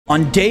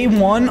On day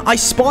 1, I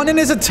spawned in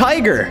as a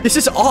tiger. This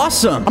is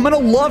awesome. I'm gonna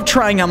love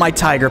trying out my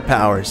tiger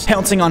powers.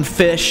 Pouncing on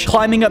fish,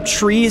 climbing up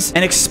trees,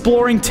 and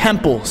exploring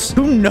temples.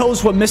 Who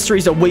knows what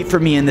mysteries await for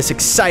me in this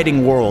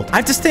exciting world. I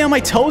have to stay on my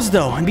toes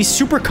though and be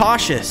super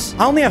cautious.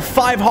 I only have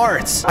 5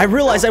 hearts. I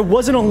realized I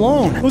wasn't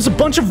alone. It was a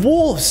bunch of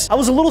wolves. I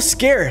was a little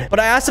scared, but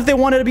I asked if they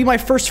wanted to be my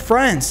first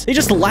friends. They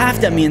just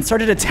laughed at me and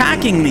started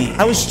attacking me.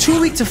 I was too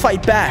weak to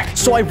fight back,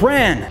 so I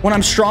ran. When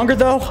I'm stronger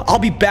though, I'll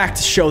be back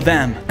to show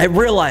them. I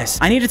realized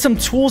I needed some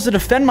tools to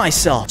defend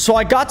myself, so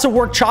I got to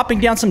work chopping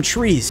down some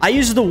trees. I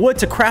used the wood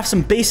to craft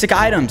some basic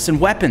items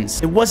and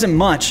weapons. It wasn't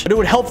much, but it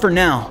would help for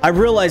now. I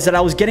realized that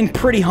I was getting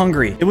pretty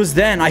hungry. It was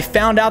then I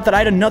found out that I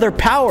had another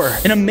power,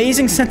 an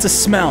amazing sense of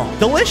smell.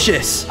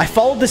 Delicious! I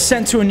followed the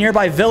scent to a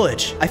nearby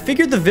village. I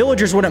figured the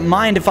villagers wouldn't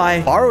mind if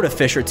I borrowed a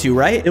fish or two,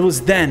 right? It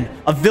was then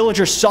a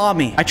villager saw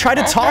me. I tried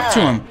to talk to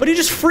him, but he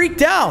just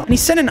freaked out, and he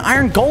sent an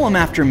iron golem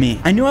after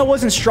me. I knew I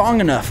wasn't strong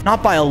enough,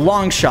 not by a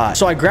long shot,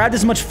 so I grabbed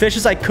as much fish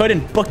as I could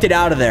and booked it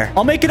out of there.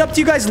 I'll make it up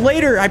to you guys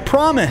later, I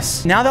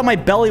promise. Now that my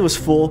belly was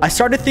full, I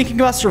started thinking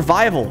about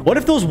survival. What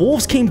if those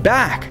wolves came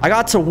back? I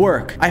got to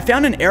work. I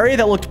found an area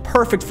that looked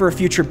perfect for a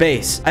future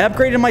base. I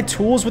upgraded my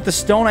tools with the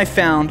stone I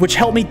found, which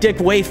helped me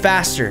dig way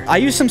faster. I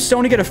used some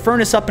stone to get a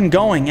furnace up and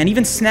going, and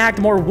even snagged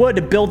more wood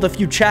to build a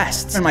few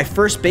chests. And my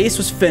first base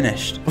was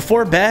finished.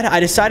 Before bed, I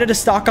decided to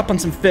stock up on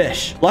some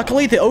fish.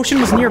 Luckily, the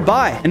ocean was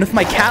nearby, and with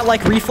my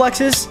cat-like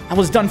reflexes, I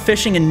was done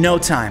fishing in no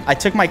time. I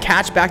took my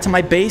catch back to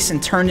my base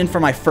and turned in for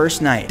my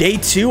first night. Day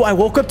 2, I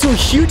woke up to a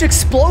huge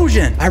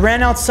explosion. I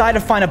ran outside to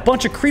find a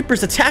bunch of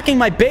creepers attacking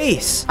my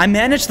base. I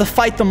managed to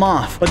fight them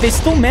off, but they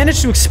still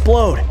managed to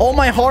explode. All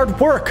my hard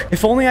work.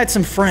 If only I had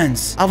some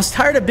friends. I was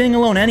tired of being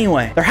alone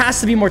anyway. There has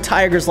to be more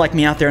tigers like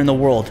me out there in the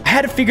world. I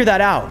had to figure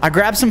that out. I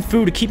grabbed some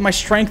food to keep my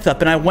strength up,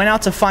 and I went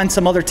out to find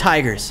some other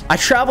tigers. I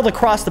traveled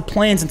across the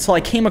plains until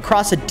I came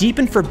across a deep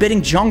and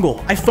forbidding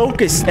jungle. I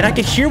focused, and I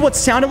could hear what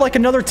sounded like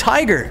another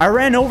tiger. I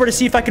ran over to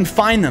see if I can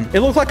find them. It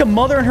looked like a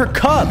mother and her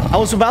cub. I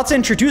was about to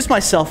introduce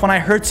myself when I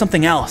heard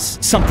something else.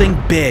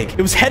 Something big.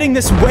 It was heading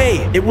this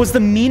way. It was the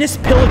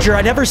meanest pillager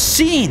I'd ever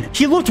seen.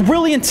 He looked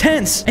really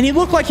intense, and he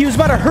looked like he was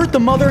about to hurt the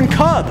mother and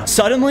cub.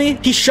 Suddenly,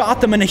 he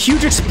shot them, and a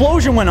huge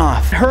explosion went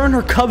off. Her and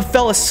her cub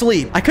fell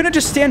asleep. I couldn't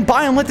just stand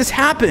by and let this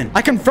happen.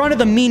 I confronted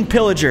the mean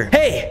pillager.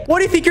 Hey, what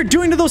do you think you're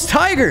doing to those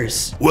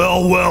tigers?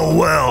 Well, well,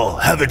 well.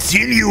 Haven't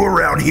seen you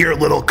around here,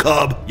 little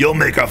cub. You'll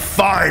make a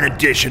fine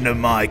addition to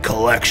my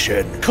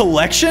collection.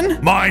 Collection?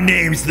 My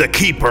name's the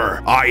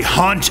Keeper. I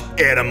hunt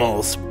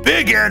animals,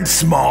 big and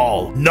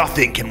small.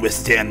 Nothing can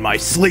withstand my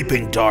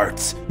sleeping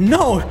darts.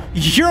 No,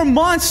 you're a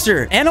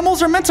monster.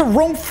 Animals are meant to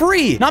roam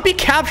free, not be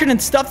captured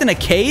and stuffed in a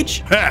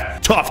cage. Heh,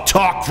 tough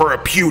talk for a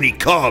puny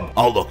cub.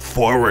 I'll look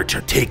forward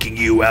to taking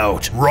you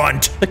out,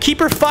 runt. The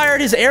Keeper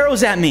fired his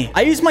arrows at me.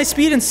 I used my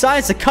speed and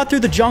size to cut through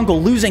the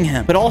jungle, losing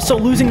him, but also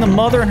losing the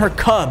mother and her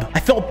cub. I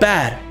felt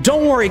bad.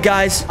 Don't worry,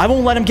 guys. I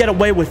won't let him get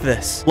away with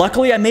this.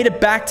 Luckily, I made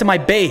it back to my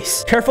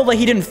base. Careful that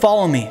he didn't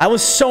follow me. I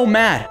was so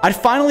mad. I'd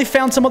finally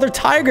found some other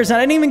tigers, and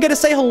I didn't even get to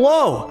say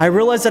hello. I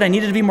realized that I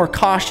needed to be more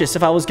cautious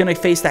if I was gonna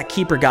face that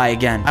Keeper guy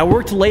again. I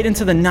worked late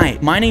into the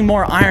night, mining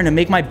more iron to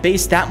make my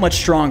base that much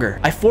stronger.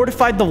 I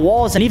fortified the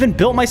walls and even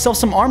built myself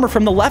some armor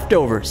from the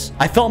leftovers.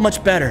 I felt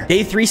much better.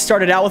 Day 3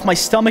 started out with my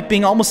stomach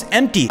being almost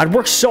empty. I'd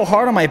worked so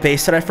hard on my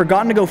base that I'd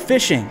forgotten to go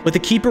fishing. With the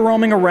Keeper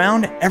roaming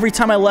around, every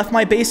time I left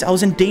my base, I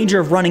was in danger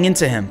of running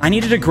into him. I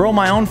needed to grow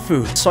my own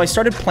food, so I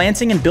started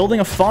planting and building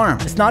a farm.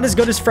 It's not as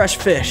good as fresh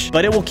fish,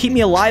 but it will keep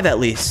me alive at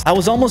least. I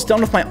was almost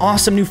done with my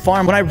awesome new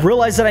farm when I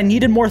realized that I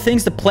needed more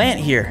things to plant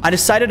here. I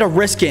decided to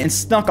risk it and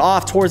snuck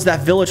off towards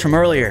that village from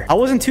earlier. I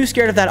wasn't too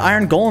scared of that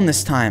iron golem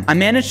this time. I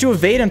managed to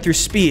evade him through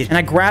speed, and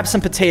I grabbed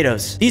some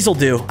potatoes. These'll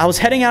do. I was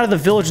heading out of the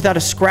village without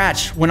a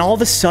scratch when all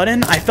of a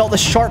sudden, I felt a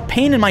sharp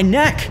pain in my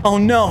neck. Oh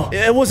no,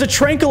 it was a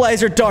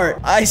tranquilizer dart.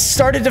 I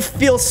started to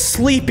feel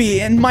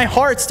sleepy, and my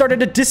heart started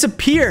to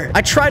disappear.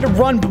 I tried to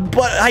run,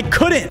 but I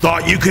couldn't.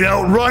 Thought you could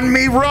outrun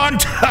me,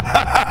 runt?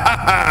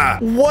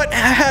 What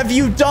have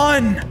you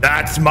done?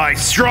 That's my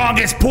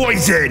strongest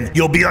poison.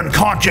 You'll be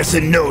unconscious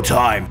in no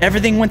time.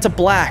 Everything went to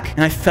black,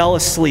 and I fell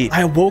asleep.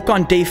 I awoke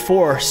on day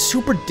 4,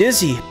 super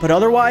dizzy, but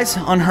otherwise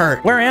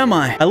unhurt. Where am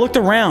I? I looked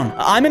around.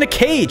 I'm in a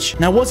cage,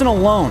 and I wasn't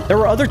alone. There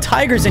were other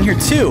tigers in here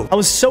too. I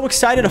was so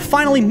excited to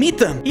finally meet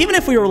them, even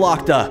if we were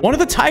locked up. One of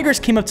the tigers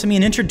came up to me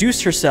and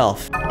introduced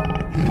herself.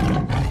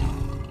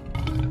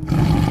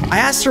 I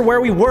asked her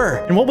where we were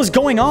and what was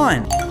going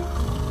on.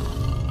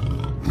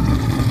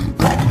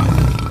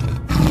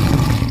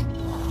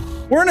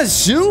 We're in a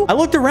zoo? I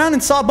looked around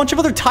and saw a bunch of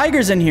other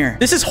tigers in here.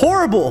 This is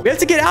horrible. We have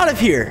to get out of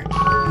here.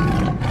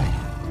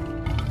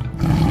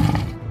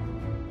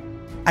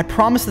 I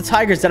promised the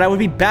tigers that I would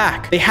be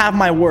back. They have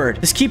my word.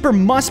 This keeper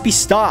must be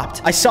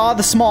stopped. I saw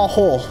the small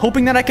hole,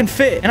 hoping that I can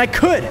fit, and I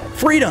could.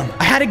 Freedom.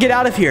 I had to get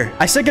out of here.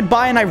 I said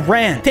goodbye and I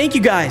ran. Thank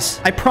you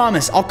guys. I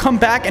promise I'll come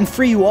back and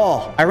free you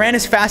all. I ran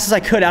as fast as I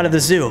could out of the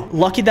zoo.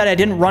 Lucky that I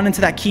didn't run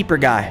into that keeper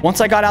guy.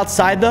 Once I got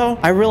outside though,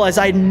 I realized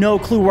I had no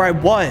clue where I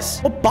was.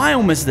 What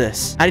biome is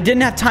this? I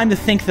didn't have time to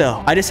think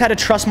though. I just had to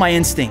trust my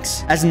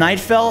instincts. As night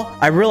fell,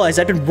 I realized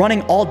I'd been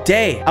running all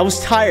day. I was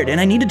tired and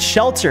I needed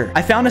shelter.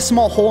 I found a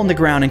small hole in the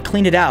ground and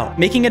cleaned it out,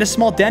 making it a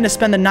small den to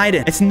spend the night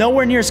in. It's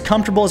nowhere near as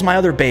comfortable as my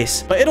other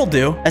base, but it'll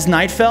do. As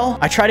night fell,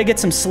 I tried to get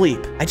some sleep.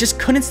 I just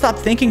couldn't stop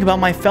thinking about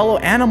my fellow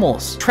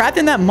animals, trapped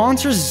in that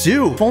monster's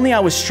zoo. If only I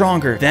was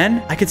stronger,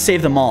 then I could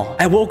save them all.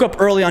 I woke up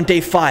early on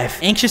day 5,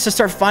 anxious to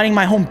start finding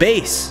my home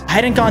base. I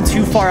hadn't gone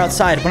too far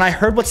outside when I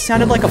heard what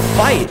sounded like a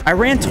fight. I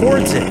ran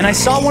towards it, and I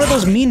saw one of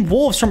those mean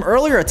wolves from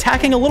earlier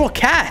attacking a little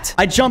cat.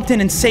 I jumped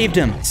in and saved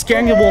him,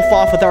 scaring the wolf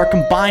off with our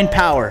combined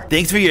power.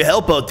 Thanks for your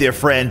help out there,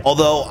 friend.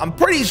 Although, I'm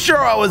pretty sure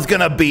I was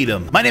gonna beat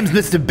him. My name's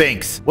Mr.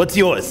 Binks. What's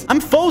yours? I'm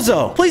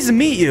Fozo. Pleased to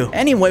meet you.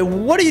 Anyway,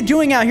 what are you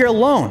doing out here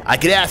alone? I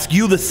could ask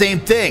you the same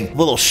thing. A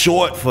little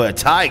short for a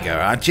tiger,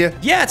 aren't you?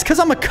 Yeah, it's because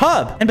I'm a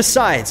cub. And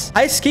besides,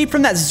 I escaped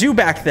from that zoo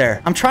back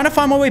there. I'm trying to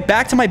find my way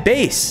back to my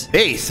base.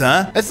 Base,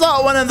 huh? I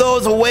saw one of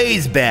those a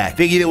ways back.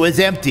 Figured it was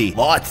empty.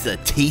 Lots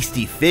of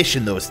tasty fish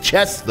in those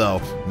chests, though.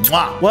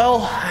 Mwah.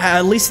 Well,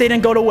 at least they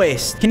didn't go to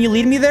waste. Can you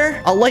lead me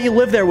there? I'll let you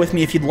live there with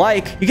me if you'd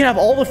like. You can have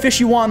all the fish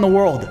you want in the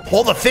world.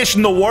 All the fish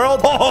in the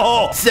world?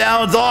 Oh,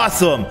 sounds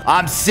awesome.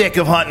 I'm sick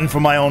of hunting for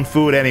my own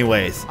food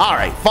anyways. All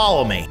right,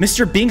 follow me.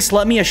 Mr. Binks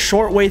led me a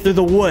short way through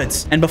the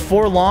woods, and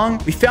before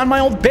long, we found my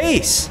old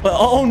base. But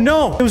oh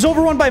no, it was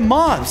overrun by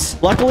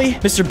mobs. Luckily,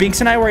 Mr. Binks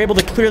and I were able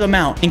to clear them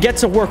out and get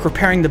to work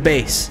repairing the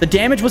base. The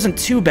damage wasn't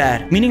too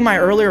bad, meaning my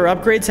earlier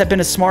upgrades had been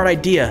a smart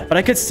idea, but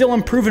I could still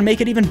improve and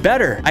make it even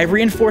better. I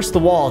reinforced the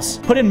walls,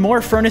 put in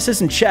more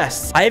furnaces and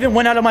chests. I even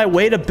went out of my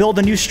way to build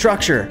a new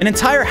structure, an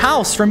entire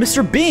house for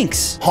Mr.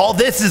 Binks. All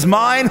this is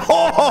mine?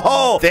 Ho, ho,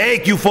 ho.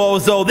 Thank you,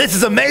 Fozo. This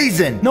is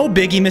amazing. No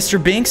biggie,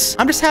 Mr. Binks.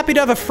 I'm just happy to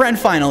have a friend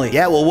finally.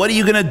 Yeah, well, what are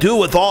you gonna do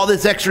with all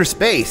this extra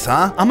space,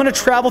 huh? I'm gonna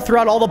travel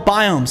throughout all the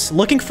biomes,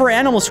 looking for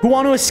animals who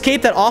want to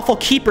escape that awful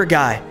keeper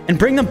guy and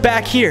bring them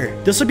back here.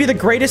 This will be the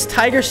greatest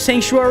tiger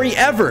sanctuary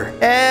ever.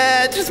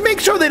 Just make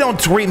sure they don't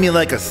treat me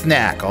like a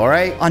snack, all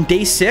right? On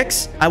day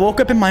 6, I woke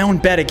up in my own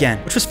bed again,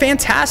 which was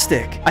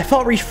fantastic. I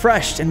felt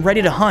refreshed and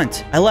ready to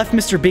hunt. I left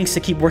Mr. Binks to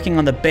keep working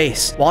on the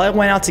base while I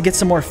went out to get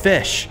some more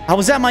fish. I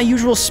was at my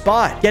usual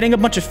spot, getting a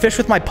bunch of fish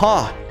with my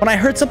paw, when I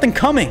heard something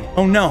coming.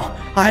 Oh no,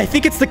 I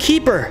think it's the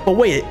keeper. But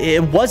wait,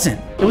 it wasn't.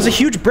 It was a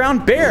huge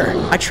brown bear.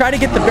 I tried to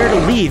get the bear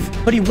to leave,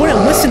 but he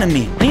wouldn't listen to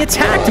me, and he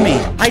attacked me.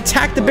 I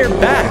attacked the bear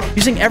back,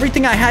 using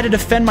everything I had to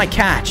defend my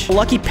catch.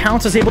 Lucky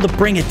Pounce was able to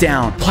bring it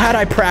down. Glad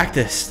I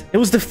practiced. It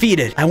was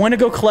defeated. I went to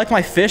go collect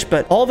my fish,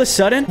 but all of a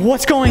sudden,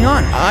 what's going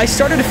on? I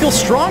started to feel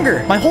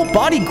stronger. My whole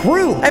body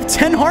grew. I have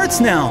 10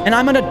 hearts now, and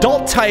I'm an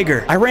adult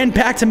tiger. I ran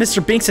back to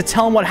Mr. Binks to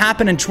tell him what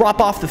happened and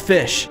drop off the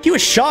fish. He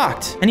was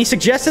shocked, and he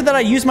suggested that I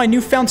use my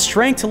newfound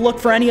strength to look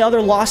for any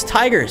other lost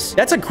tigers.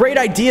 That's a great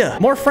idea.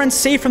 More friends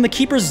saved from the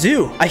keeper's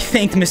zoo. I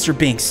thanked Mr.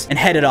 Binks and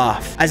headed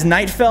off. As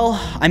night fell,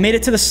 I made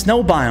it to the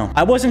snow biome.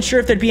 I wasn't sure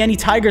if there'd be any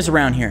tigers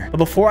around here, but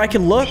before I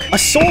could look, a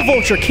soul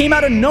vulture came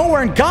out of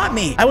nowhere and got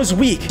me. I was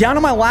weak, down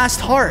to my last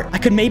heart. I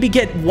could maybe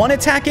get one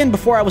attack in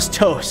before I was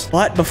toast.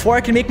 But before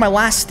I could make my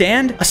last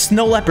stand, a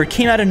snow leopard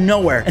came out of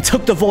nowhere and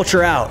took the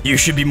vulture out. You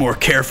should be more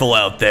careful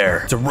out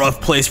there. It's a rough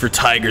place for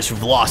tigers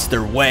who've lost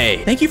their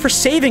way. Thank you for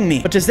saving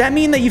me. But does that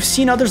mean that you've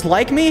seen others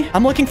like me?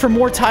 I'm looking for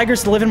more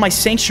tigers to live in my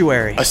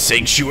sanctuary. A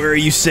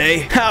sanctuary, you say?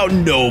 How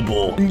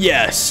noble.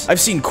 Yes, I've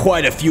seen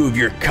quite a few of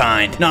your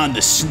kind. Not in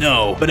the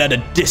snow, but at a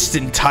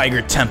distant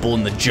tiger temple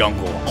in the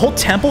jungle. A whole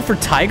temple for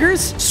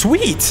tigers?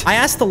 Sweet. I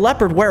asked the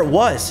leopard where it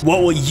was.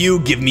 What will you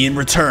give me in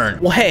return?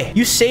 Well, hey,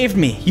 you saved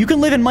me. You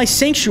can live in my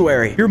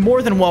sanctuary. You're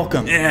more than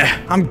welcome.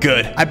 I'm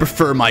good. I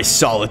prefer my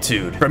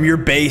solitude. From your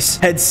base,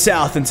 head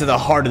south into the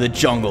heart of the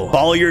jungle.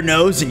 Follow your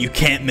nose and you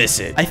can't miss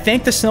it. I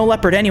thanked the snow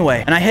leopard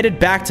anyway, and I headed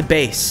back to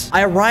base.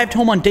 I arrived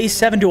home on day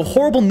 7 to a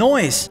horrible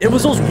noise. It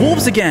was those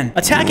wolves again,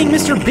 attacking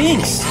Mr.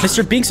 Binks.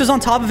 Mr. Binks was on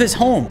top of his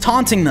home,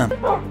 taunting them.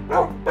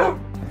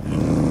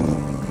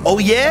 Oh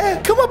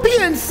yeah? Come up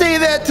here and say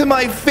that to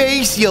my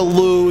face, you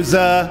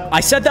loser. I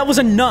said that was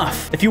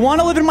enough. If you want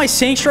to live in my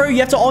sanctuary,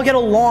 you have to all get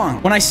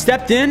along. When I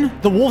stepped in,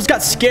 the wolves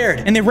got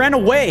scared and they ran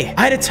away.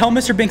 I had to tell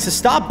Mr. Binks to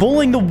stop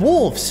bullying the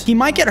wolves. He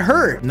might get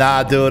hurt.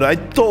 Nah, dude, I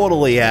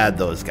totally had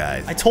those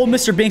guys. I told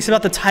Mr. Binks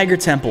about the tiger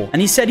temple, and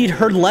he said he'd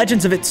heard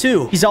legends of it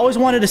too. He's always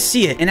wanted to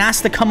see it and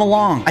asked to come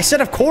along. I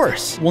said, of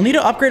course. We'll need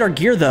to upgrade our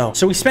gear though,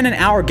 so we spent an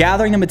hour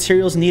gathering the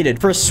materials needed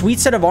for a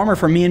sweet set of armor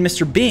for me and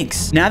Mr.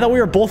 Binks. Now that we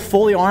were both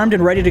fully armed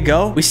and ready ready to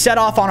go, we set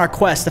off on our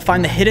quest to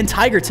find the hidden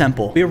tiger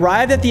temple. We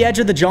arrived at the edge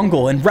of the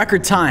jungle in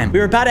record time. We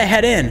were about to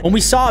head in when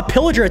we saw a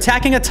pillager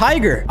attacking a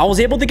tiger. I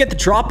was able to get the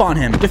drop on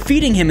him,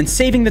 defeating him and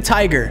saving the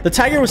tiger. The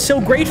tiger was so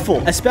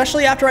grateful,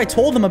 especially after I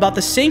told him about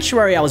the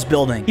sanctuary I was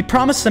building. He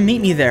promised to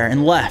meet me there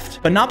and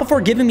left, but not before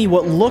giving me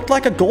what looked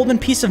like a golden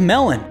piece of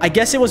melon. I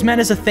guess it was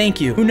meant as a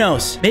thank you. Who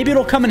knows? Maybe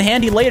it'll come in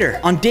handy later.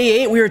 On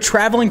day 8, we were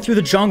traveling through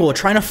the jungle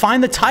trying to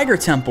find the tiger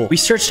temple. We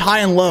searched high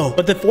and low,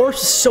 but the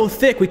forest was so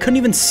thick we couldn't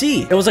even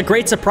see. It was a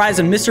great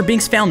surprise when Mr.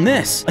 Binks found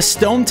this. A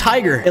stone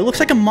tiger. It looks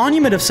like a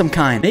monument of some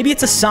kind. Maybe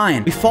it's a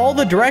sign. We followed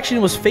the direction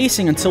it was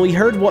facing until we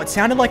heard what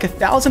sounded like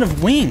 1,000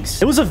 of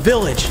wings. It was a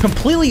village,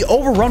 completely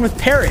overrun with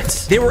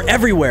parrots. They were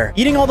everywhere,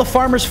 eating all the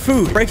farmers'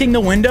 food, breaking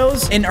the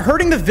windows, and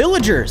hurting the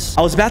villagers.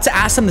 I was about to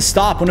ask them to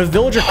stop when a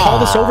villager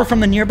called us over from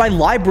the nearby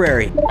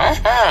library.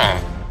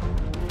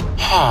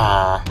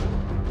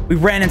 We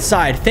ran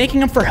inside,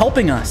 thanking him for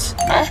helping us.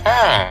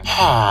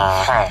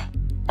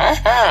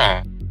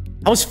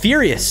 I was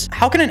furious.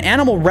 How can an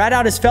animal rat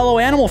out his fellow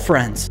animal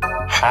friends?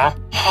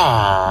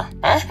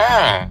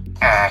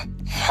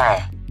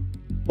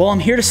 Well, I'm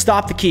here to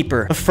stop the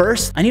keeper. But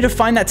first, I need to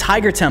find that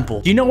tiger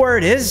temple. Do you know where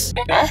it is?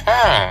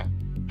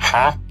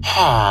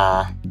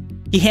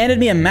 He handed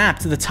me a map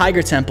to the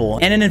tiger temple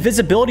and an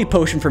invisibility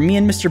potion for me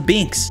and Mr.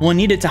 Binks. We'll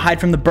need it to hide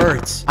from the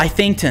birds. I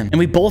thanked him, and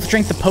we both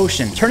drank the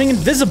potion, turning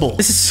invisible.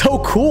 This is so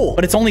cool,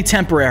 but it's only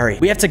temporary.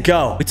 We have to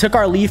go. We took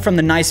our leave from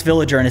the nice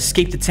villager and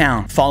escaped the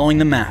town, following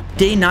the map.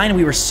 Day 9,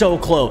 we were so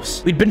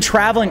close. We'd been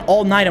traveling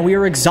all night and we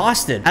were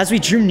exhausted. As we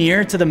drew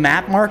near to the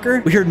map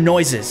marker, we heard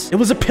noises. It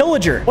was a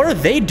pillager. What are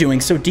they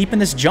doing so deep in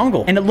this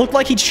jungle? And it looked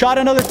like he'd shot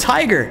another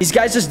tiger. These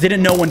guys just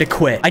didn't know when to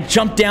quit. I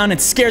jumped down and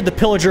scared the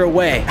pillager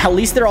away. At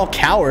least they're all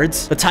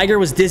cowards. The tiger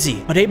was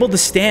dizzy, but able to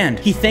stand.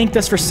 He thanked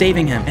us for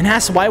saving him and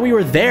asked why we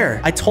were there.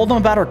 I told him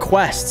about our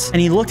quests,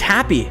 and he looked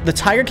happy. The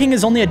Tiger King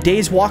is only a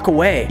day's walk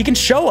away. He can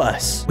show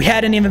us. We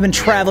hadn't even been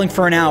traveling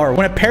for an hour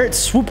when a parrot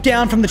swooped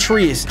down from the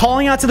trees,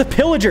 calling out to the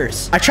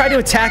pillagers. I tried to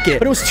attack it,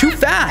 but it was too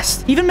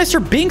fast. Even Mr.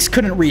 Binks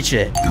couldn't reach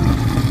it.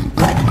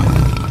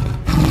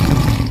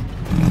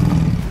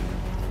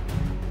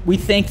 We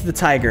thanked the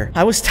tiger.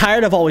 I was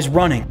tired of always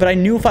running, but I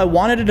knew if I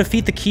wanted to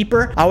defeat the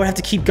keeper, I would have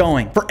to keep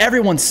going. For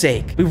everyone's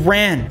sake. We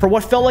ran for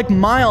what felt like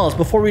miles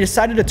before we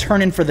decided to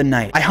turn in for the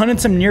night. I hunted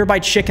some nearby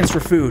chickens for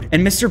food,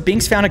 and Mr.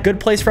 Binks found a good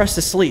place for us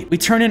to sleep. We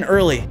turned in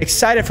early,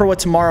 excited for what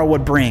tomorrow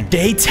would bring.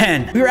 Day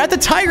 10. We were at the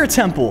tiger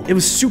temple. It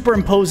was super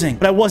imposing,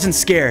 but I wasn't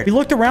scared. We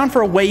looked around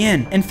for a way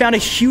in and found a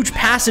huge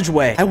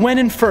passageway. I went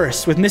in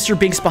first with Mr.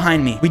 Binks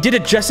behind me. We did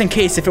it just in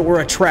case if it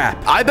were a trap.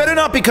 I better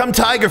not become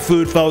tiger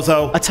food,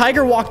 Fozo. A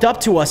tiger walked up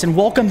to us and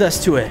welcomed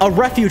us to it. A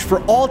refuge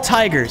for all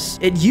tigers.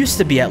 It used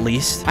to be, at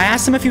least. I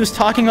asked him if he was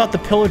talking about the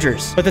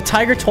pillagers, but the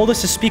tiger told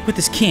us to speak with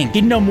his king.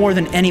 He'd know more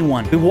than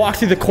anyone. We walked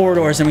through the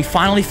corridors and we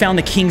finally found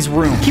the king's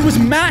room. He was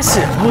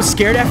massive. I was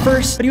scared at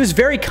first, but he was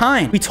very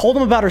kind. We told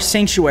him about our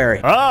sanctuary.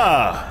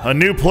 Ah, a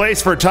new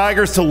place for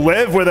tigers to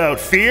live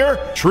without fear?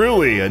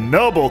 Truly a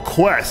noble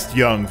quest,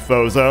 young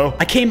Fozo.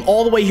 I came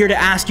all the way here to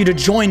ask you to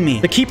join me.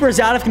 The keeper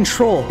is out of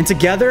control, and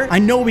together, I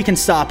know we can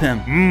stop him.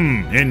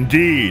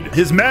 Indeed.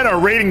 His men are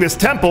raiding this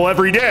temple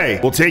every day.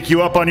 We'll take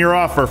you up on your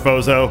offer,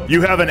 Fozo.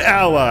 You have an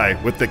ally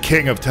with the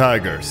King of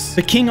Tigers.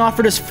 The king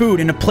offered us food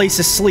and a place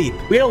to sleep.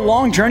 We had a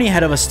long journey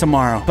ahead of us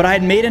tomorrow, but I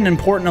had made an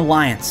important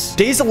alliance.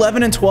 Days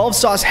 11 and 12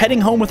 saw us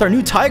heading home with our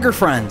new tiger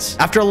friends.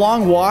 After a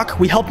long walk,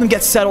 we helped them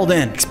get settled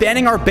in,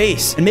 expanding our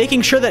base and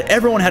making sure that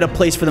everyone had a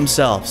place for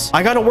themselves.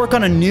 I got to work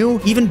on a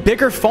new, even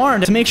bigger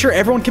farm to make sure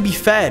everyone could be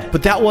fed,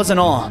 but that wasn't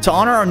all. To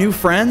honor our new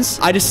friends,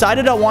 I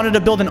decided I wanted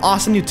to build an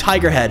awesome new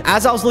tiger head.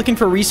 As I was looking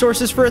for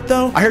resources for it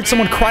though, I heard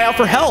someone cry out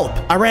for help.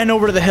 I ran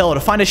over to the hill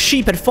to find a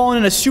sheep had fallen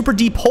in a super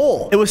deep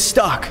hole. It was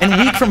stuck and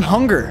weak from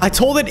hunger. I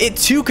told it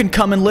too could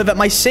come and live at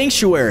my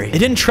sanctuary. It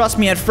didn't trust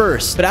me at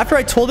first, but after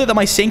I told it that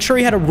my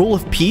sanctuary had a rule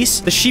of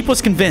peace, the sheep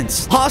was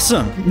convinced.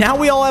 Awesome! Now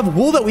we all have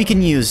wool that we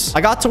can use.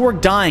 I got to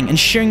work dyeing and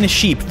shearing the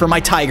sheep for my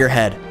tiger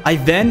head. I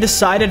then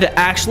decided to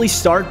actually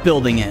start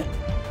building it.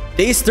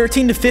 Days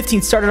 13 to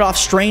 15 started off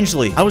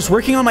strangely. I was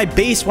working on my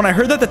base when I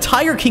heard that the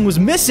Tiger King was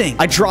missing.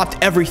 I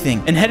dropped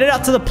everything and headed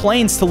out to the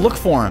plains to look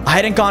for him. I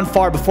hadn't gone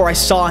far before I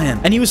saw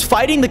him, and he was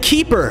fighting the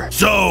keeper.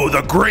 So,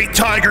 the great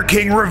Tiger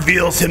King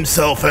reveals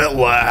himself at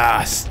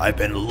last. I've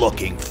been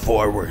looking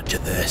forward to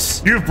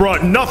this. You've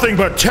brought nothing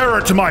but terror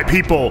to my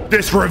people.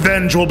 This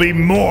revenge will be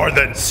more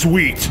than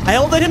sweet. I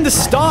yelled at him to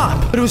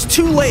stop, but it was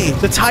too late.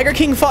 The Tiger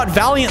King fought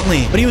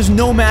valiantly, but he was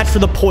no match for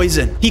the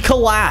poison. He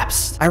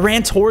collapsed. I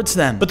ran towards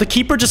them, but the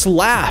keeper just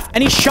laughed,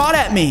 and he shot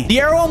at me. The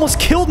arrow almost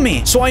killed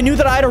me, so I knew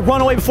that I had to run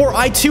away before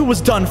I too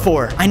was done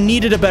for. I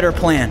needed a better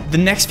plan. The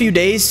next few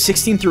days,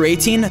 16 through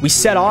 18, we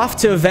set off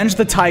to avenge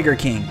the Tiger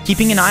King,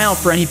 keeping an eye out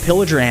for any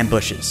pillager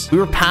ambushes. We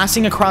were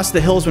passing across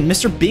the hills when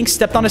Mr. Binks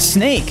stepped on a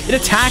snake. It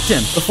attacked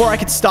him before I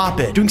could stop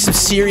it, doing some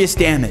serious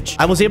damage.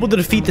 I was able to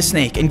defeat the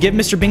snake and give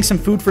Mr. Binks some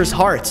food for his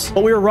hearts,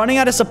 but we were running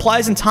out of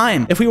supplies and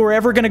time if we were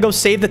ever going to go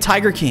save the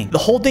Tiger King. The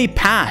whole day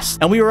passed,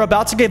 and we were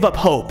about to give up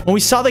hope when we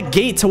saw the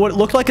gate to what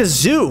looked like a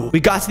zoo. We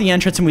got got to the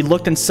entrance and we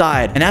looked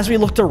inside. And as we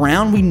looked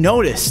around, we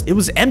noticed it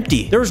was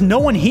empty. There was no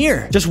one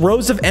here, just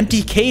rows of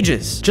empty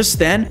cages. Just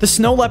then, the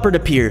snow leopard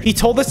appeared. He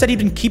told us that he'd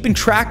been keeping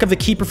track of the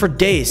keeper for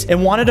days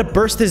and wanted to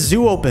burst his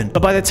zoo open.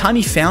 But by the time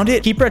he found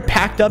it, keeper had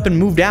packed up and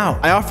moved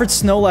out. I offered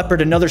Snow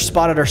Leopard another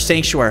spot at our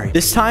sanctuary.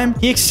 This time,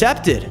 he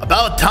accepted.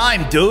 About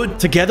time, dude.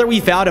 Together, we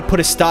vowed to put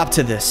a stop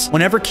to this.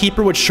 Whenever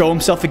Keeper would show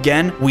himself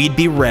again, we'd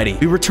be ready.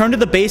 We returned to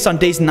the base on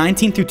days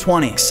 19 through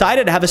 20,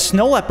 excited to have a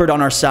Snow Leopard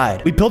on our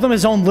side. We built him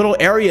his own little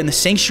area in the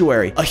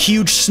sanctuary, a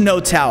huge snow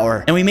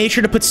tower, and we made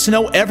sure to put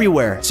snow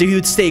everywhere so he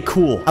would stay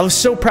cool. I was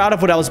so proud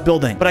of what I was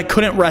building, but I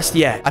couldn't rest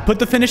yet. I put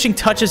the finishing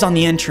touches on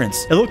the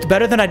entrance. It looked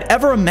better than I'd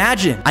ever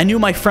imagined. I knew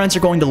my friends are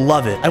going to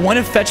love it. I went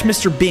and fetched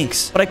Mr.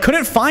 Binks, but I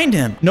couldn't find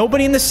him.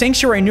 Nobody in the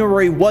sanctuary knew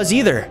where he was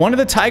either. One of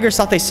the tigers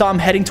thought they saw him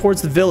heading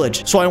towards the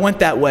village, so I went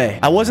that way.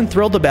 I wasn't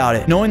thrilled about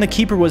it, knowing the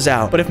keeper was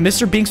out, but if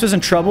Mr. Binks was in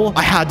trouble,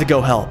 I had to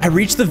go help. I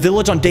reached the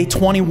village on day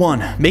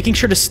 21, making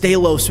sure to stay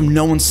low so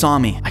no one saw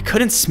me. I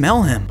couldn't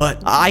smell him,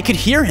 but I could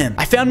hear him.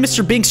 I found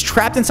Mr. Binks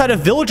trapped inside a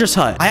villager's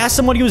hut. I asked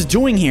him what he was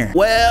doing here.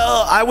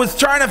 Well, I was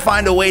trying to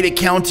find a way to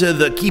counter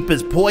the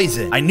keeper's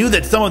poison. I knew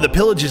that some of the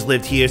pillagers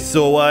lived here,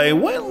 so I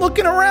went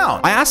looking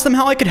around. I asked him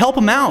how I could help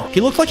him out.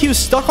 He looked like he was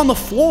stuck on the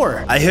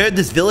floor. I heard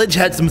this village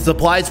had some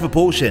supplies for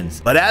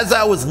potions, but as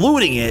I was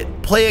looting it,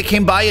 player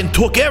came by and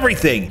took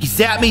everything. He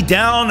sat me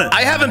down.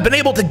 I haven't been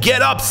able to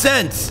get up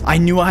since. I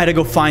knew I had to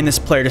go find this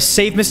player to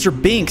save Mr.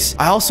 Binks.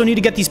 I also need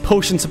to get these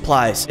potion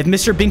supplies. If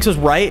Mr. Binks was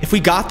right, if we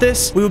got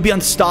this, we would be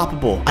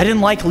unstoppable. I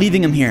didn't like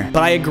leaving him here,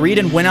 but I agreed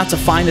and went out to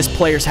find this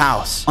player's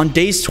house. On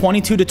days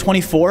 22 to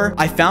 24,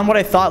 I found what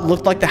I thought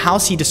looked like the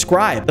house he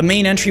described. The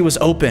main entry was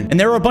open, and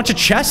there were a bunch of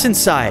chests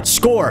inside.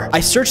 Score! I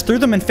searched through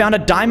them and found a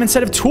diamond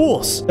set of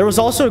tools. There was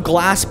also a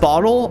glass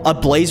bottle, a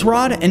blaze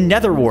rod, and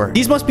nether wart.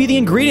 These must be the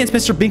ingredients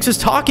Mr. Binks was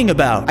talking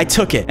about. I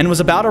took it and was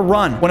about to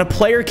run when a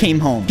player came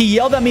home. He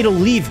yelled at me to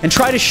leave and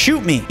tried to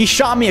shoot me. He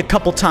shot me a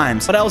couple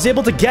times, but I was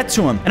able to get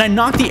to him, and I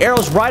knocked the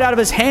arrows right out of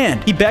his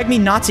hand. He begged me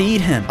not to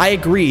eat him. I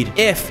agreed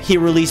if he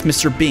released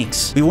Mr.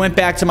 Binks. We went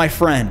back to my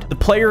friend. The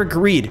player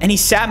agreed, and he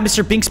sat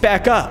Mr. Binks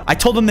back up. I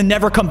told him to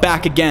never come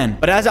back again,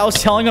 but as I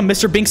was telling him,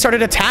 Mr. Binks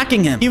started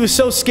attacking him. He was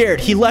so scared,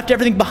 he left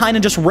everything behind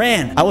and just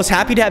ran. I was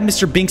happy to have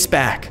Mr. Binks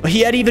back, but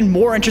he had even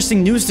more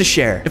interesting news to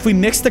share. If we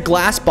mixed the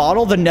glass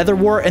bottle, the nether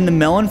wart, and the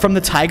melon from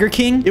the Tiger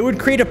King, it would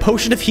create a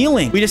potion of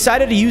healing. We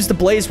decided to use the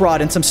blaze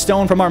rod and some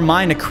stone from our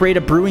mine to create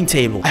a brewing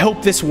table. I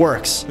hope this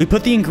works. We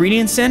put the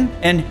ingredients in,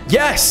 and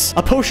yes,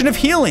 a potion of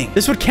healing.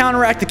 This would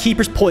counteract the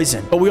keeper's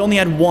poison, but we only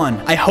had one.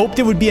 I hoped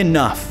it would be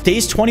enough.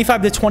 Days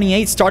 25 to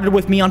 28 started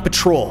with me on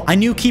patrol. I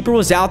knew Keeper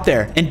was out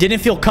there and didn't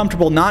feel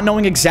comfortable not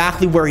knowing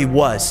exactly where he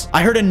was.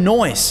 I heard a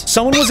noise.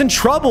 Someone was in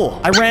trouble.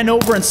 I ran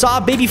over and saw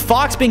a baby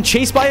fox being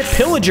chased by a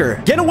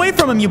pillager. Get away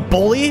from him, you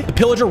bully. The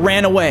pillager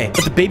ran away,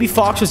 but the baby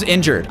fox was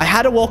injured. I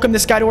had to welcome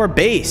this guy to our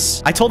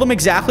base. I told him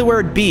exactly where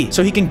it'd be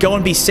so he can go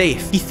and be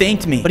safe. He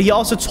thanked me, but he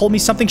also told me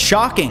something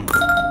shocking.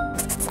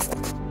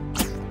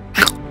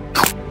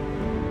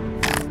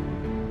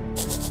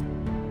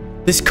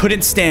 This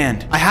couldn't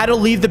stand. I had to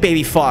leave the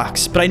baby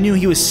fox, but I knew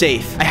he was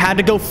safe. I had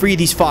to go free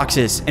these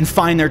foxes and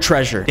find their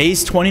treasure.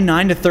 Days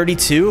 29 to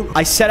 32,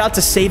 I set out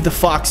to save the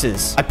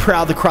foxes. I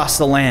prowled across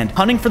the land,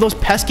 hunting for those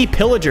pesky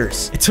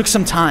pillagers. It took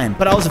some time,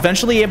 but I was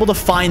eventually able to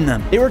find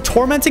them. They were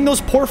tormenting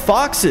those poor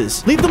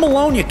foxes. Leave them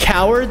alone, you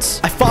cowards.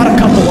 I fought a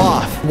couple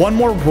off. One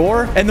more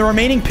roar, and the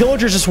remaining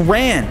pillagers just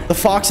ran. The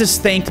foxes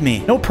thanked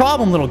me. No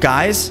problem, little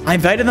guys. I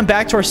invited them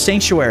back to our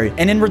sanctuary,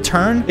 and in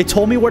return, they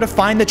told me where to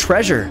find the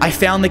treasure. I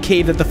found the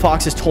cave that the foxes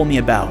told me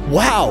about.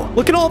 Wow,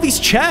 look at all these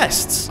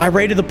chests. I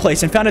raided the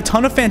place and found a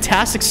ton of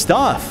fantastic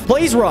stuff.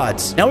 Blaze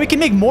rods. Now we can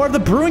make more of the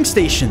brewing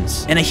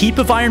stations. And a heap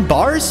of iron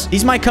bars?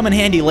 These might come in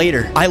handy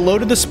later. I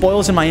loaded the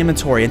spoils in my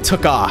inventory and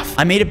took off.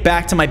 I made it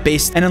back to my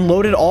base and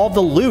unloaded all of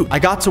the loot. I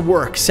got to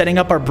work setting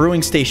up our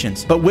brewing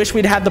stations, but wish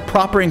we'd had the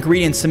proper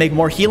ingredients to make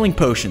more healing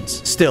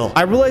potions. Still,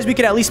 I realized we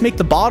could at least make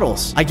the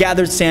bottles. I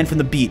gathered sand from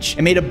the beach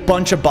and made a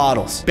bunch of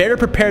bottles. Better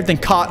prepared than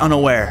caught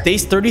unaware.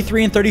 Days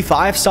 33 and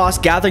 35 saw us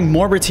gathering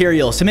more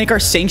materials to make our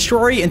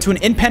sanctuary into an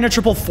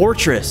impenetrable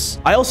fortress.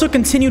 I also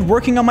continued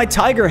working on my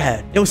tiger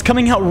head. It was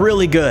coming out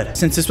really good.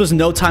 Since this was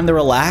no time to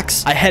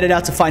relax, I headed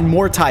out to find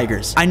more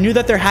tigers. I knew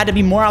that there had to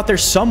be more out there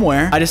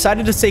somewhere. I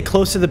decided to stay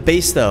close to the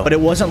base though, but it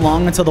wasn't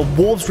long until the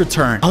wolves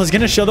returned. I was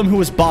gonna show them who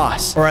was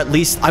boss, or at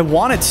least I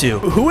wanted to.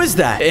 Who is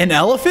that? An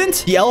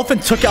elephant? The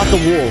elephant took out the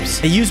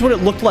wolves. It used what it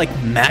looked like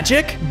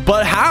magic?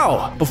 But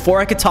how? Before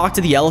I could talk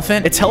to the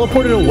elephant, it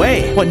teleported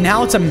away. But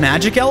now it's a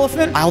magic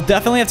elephant? I'll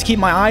definitely have to keep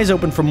my eyes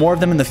open for more of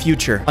them in the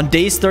future. On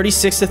days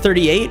 36 to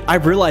 38, I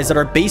realized that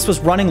our base was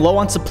running low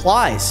on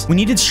supplies. We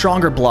needed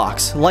stronger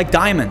blocks, like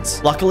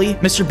diamonds. Luckily,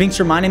 Mr. Binks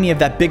reminded me of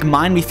that big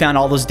mine we found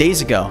all those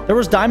days ago. There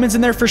was diamonds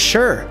in there for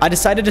sure. I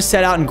decided to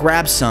set out and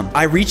grab some.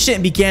 I reached it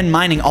and began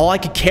mining all I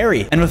could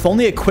carry. And with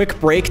only a quick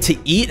break to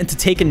eat and to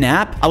take a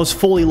nap, I was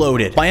fully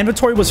loaded. My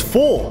inventory was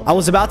full. I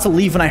was about to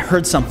leave when I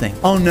heard something.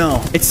 Oh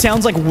no, it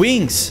sounds like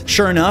wings.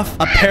 Sure enough,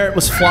 a parrot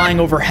was flying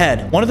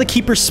overhead. One of the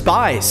keeper's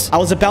spies. I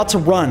was about to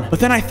run, but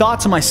then I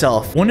thought to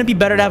myself, wouldn't it be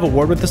better to have a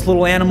word with this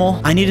little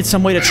animal. I needed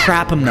some way to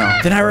trap him, though.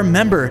 Then I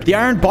remembered the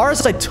iron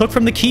bars I took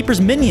from the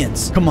keeper's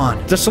minions. Come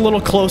on, just a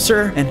little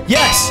closer. And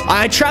yes,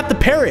 I trapped the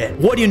parrot.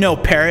 What do you know,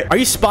 parrot? Are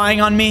you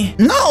spying on me?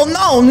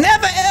 No,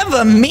 never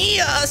ever. Me,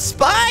 a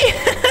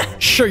spy?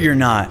 Sure you're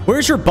not.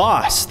 Where's your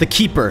boss, the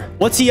keeper?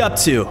 What's he up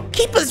to?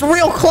 Keeper's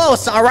real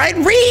close, all right?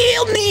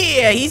 Real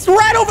near. He's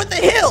right over the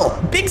hill.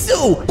 Big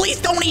Zoo, please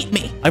don't eat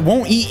me. I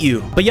won't eat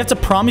you, but you have to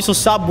promise you'll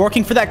stop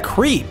working for that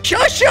creep. Sure.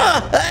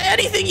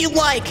 Anything you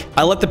like.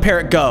 I let the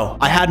parrot go.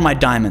 I had my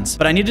diamonds,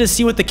 but I needed to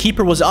see what the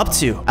keeper was up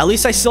to. At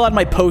least I still had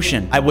my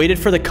potion. I waited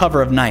for the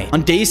cover of night.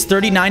 On days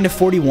 39 to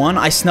 41,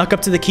 I snuck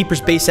up to the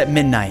keeper's base at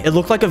midnight. It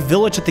looked like a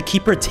village that the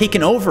keeper had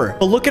taken over.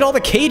 But look at all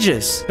the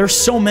cages. There's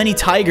so many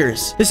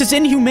tigers. This is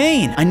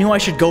inhumane. I knew I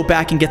should go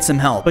back and get some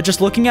help, but just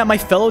looking at my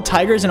fellow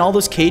tigers in all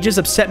those cages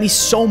upset me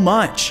so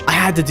much. I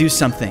had to do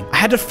something. I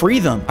had to free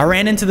them. I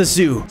ran into the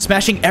zoo,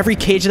 smashing every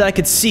cage that I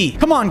could see.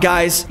 Come on,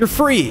 guys. You're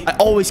free. I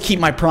always keep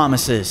my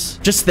promises.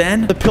 Just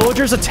then, the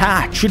pillagers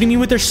attacked, shooting me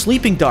with their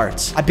sleeping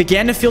darts. I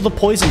began to feel the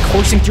poison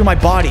coursing through my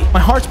body. My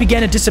hearts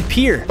began to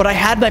disappear, but I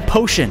had my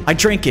potion. I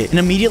drank it, and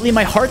immediately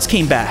my hearts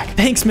came back.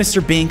 Thanks,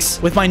 Mr.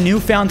 Binks. With my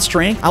newfound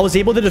strength, I was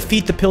able to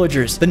defeat the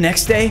pillagers. The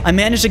next day, I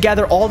managed to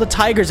gather all the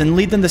tigers and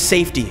lead them to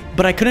safety,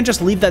 but I couldn't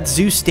just leave that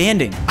zoo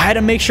standing. I had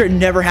to make sure it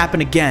never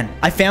happened again.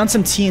 I found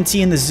some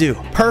TNT in the zoo.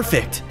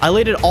 Perfect. I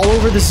laid it all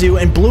over the zoo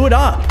and blew it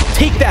up.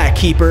 Take that,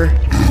 keeper.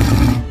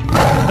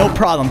 No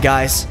problem,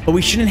 guys, but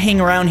we shouldn't hang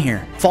around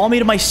here. Follow me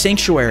to my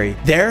sanctuary.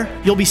 There,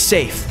 you'll be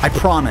safe. I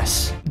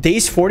promise.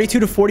 Days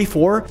 42 to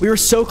 44, we were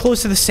so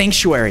close to the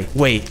sanctuary.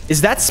 Wait, is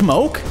that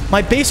smoke?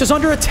 My base was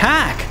under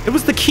attack. It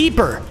was the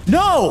keeper.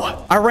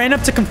 No! I ran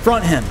up to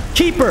confront him.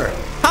 Keeper,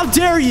 how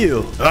dare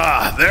you?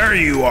 Ah, there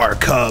you are,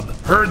 cub.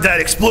 Heard that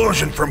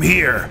explosion from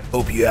here.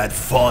 Hope you had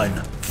fun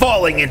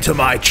falling into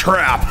my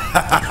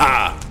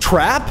trap.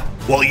 Trap?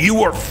 While you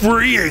were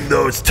freeing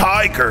those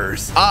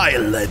tigers, I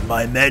led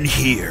my men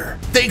here.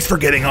 Thanks for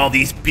getting all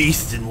these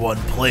beasts in one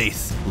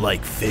place,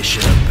 like fish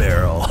in a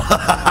barrel.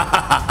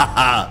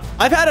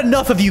 I've had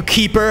enough of you,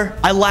 Keeper.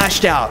 I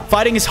lashed out,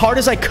 fighting as hard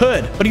as I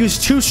could, but he was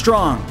too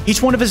strong.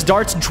 Each one of his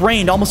darts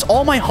drained almost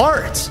all my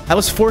hearts. I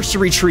was forced to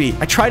retreat.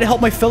 I tried to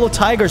help my fellow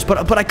tigers,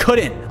 but I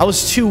couldn't. I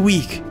was too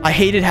weak. I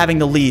hated having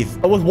to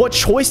leave, but with what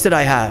choice did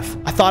I have?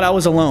 I thought I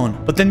was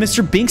alone, but then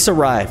Mr. Binks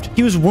arrived.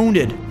 He was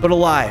wounded, but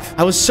alive.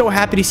 I was so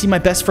happy to see my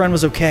best friend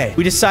was okay.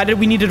 We decided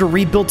we needed to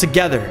rebuild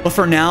together, but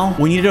for now,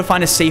 we needed to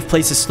find a safe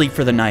place to sleep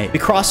for the night. We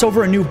crossed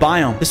over a new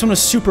biome. This one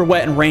was super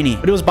wet and rainy,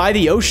 but it was by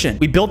the ocean.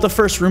 We built the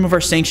first room of our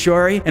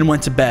sanctuary and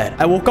went to bed.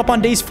 I woke up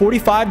on days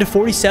 45 to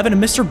 47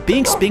 and Mr.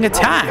 Binks being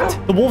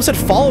attacked. The wolves had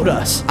followed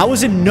us. I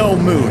was in no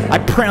mood. I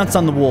pounced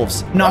on the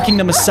wolves, knocking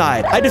them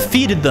aside. I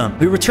defeated them.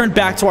 We returned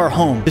back to our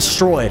home,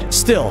 destroyed.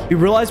 Still, we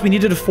realized we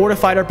needed to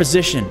fortify our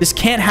position. This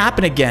can't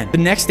happen again. The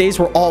next days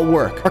were all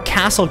work. Our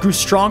castle grew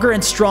stronger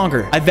and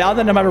stronger. I vowed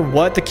that no matter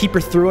what the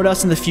keeper threw at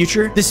us in the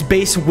future, this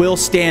base will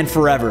stand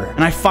forever.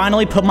 And I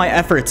finally put my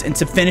efforts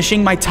into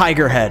finishing my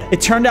tiger head.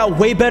 It turned out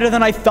way better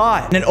than I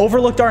thought, and it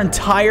overlooked our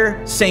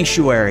entire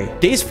sanctuary.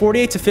 Days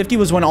 48 to 50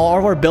 was when all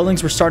of our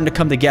buildings were starting to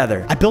come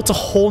together. I built a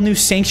whole new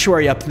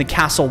sanctuary up in the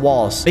castle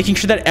walls, making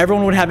sure that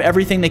everyone would have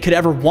everything they could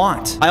ever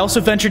want. I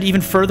also ventured even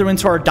further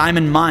into our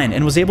diamond mine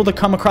and was able to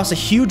come across a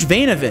huge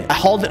vein of it. I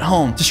hauled it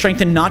home to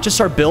strengthen not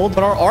just our build,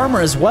 but our armor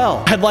as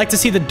well. I'd like to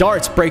see the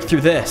darts break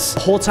through this.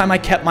 The whole time I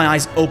kept my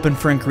eyes open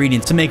for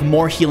ingredients to make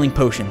more healing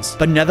potions,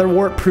 but nether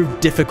wart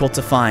proved difficult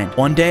to find.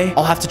 One day,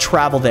 I'll have to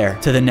travel there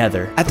to the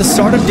nether. At the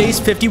start of days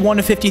 51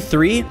 to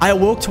 53, I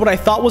awoke to what I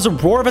thought was a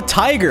roar of a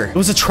tiger. It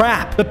was a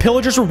trap. The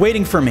pillagers were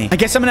waiting for me. I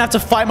guess I'm gonna have to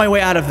fight my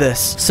way out of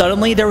this.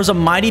 Suddenly, there was a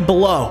mighty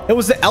blow. It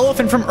was the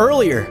elephant from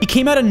earlier. He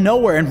came out of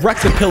nowhere and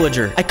wrecked the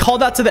pillager. I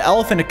called out to the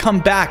elephant to come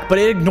back, but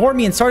it ignored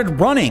me and started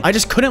running. I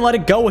just couldn't let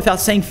it go without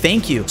saying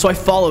thank you, so I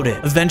followed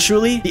it.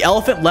 Eventually, the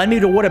elephant led me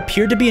to what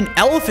appeared to be an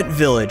elephant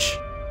village.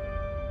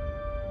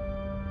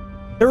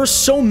 There were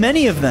so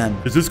many of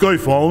them. Is this guy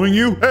following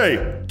you?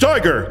 Hey,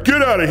 tiger,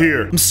 get out of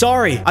here. I'm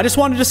sorry. I just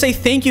wanted to say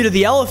thank you to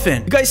the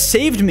elephant. You guys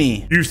saved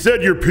me. You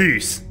said your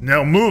piece.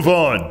 Now move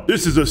on.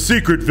 This is a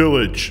secret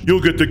village.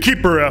 You'll get the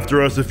keeper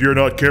after us if you're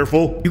not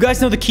careful. You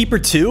guys know the keeper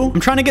too? I'm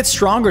trying to get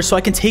stronger so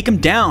I can take him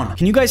down.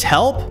 Can you guys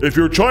help? If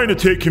you're trying to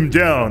take him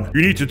down,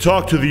 you need to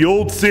talk to the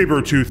old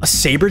saber-tooth. A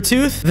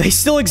saber-tooth? They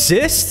still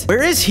exist?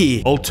 Where is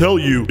he? I'll tell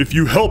you if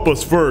you help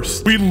us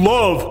first. We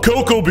love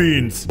cocoa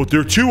beans, but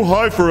they're too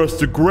high for us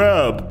to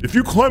grab. If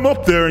you climb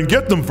up there and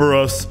get them for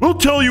us, we'll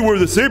tell you where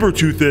the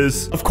saber-tooth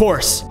is. Of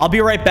course. I'll be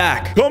right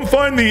back. Come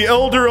find the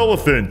elder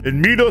elephant and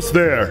meet us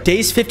there.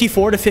 Days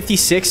 54 to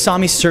 56 saw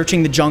me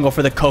searching the jungle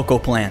for the cocoa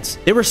plants.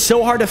 They were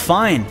so hard to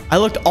find. I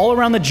looked all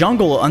around the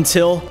jungle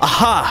until,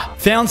 aha,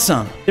 found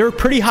some. They were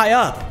pretty high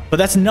up. But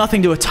that's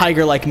nothing to a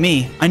tiger like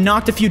me. I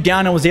knocked a few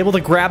down and was able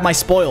to grab my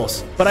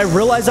spoils. But I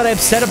realized that I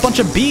upset a bunch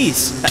of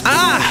bees.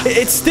 Ah!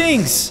 It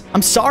stings.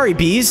 I'm sorry,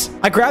 bees.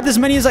 I grabbed as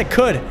many as I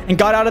could and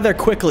got out of there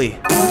quickly.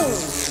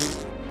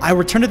 I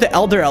returned to the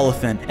elder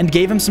elephant and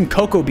gave him some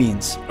cocoa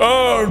beans.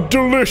 Oh,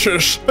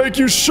 delicious. Thank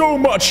you so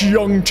much,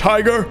 young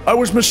tiger. I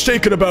was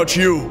mistaken about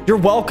you. You're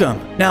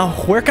welcome. Now,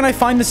 where can I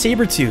find the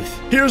saber-tooth?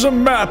 Here's a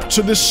map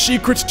to this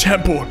secret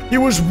temple. He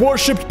was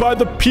worshipped by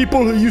the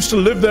people who used to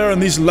live there in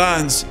these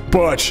lands.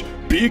 But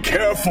be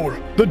careful.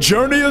 The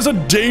journey is a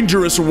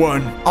dangerous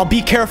one. I'll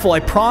be careful, I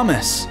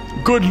promise.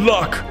 Good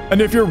luck. And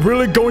if you're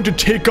really going to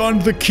take on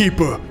the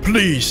keeper,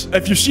 please,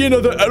 if you see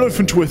another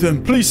elephant with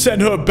him, please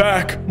send her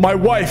back. My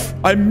wife,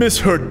 I miss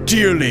her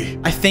dearly.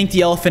 I thanked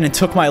the elephant and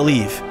took my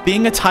leave.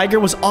 Being a tiger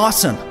was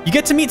awesome. You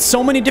get to meet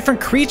so many different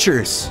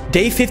creatures.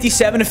 Day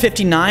 57 to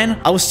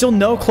 59, I was still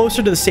no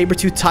closer to the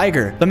saber-toothed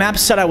tiger. The map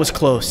said I was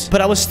close,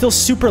 but I was still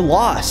super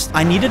lost.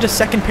 I needed a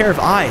second pair of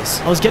eyes.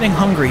 I was getting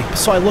hungry,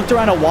 so I looked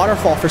around a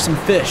waterfall for some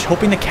fish,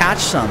 hoping to catch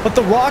some. But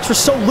the rocks were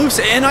so loose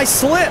and I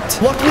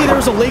slipped. Luckily, there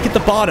was a lake at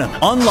the bottom.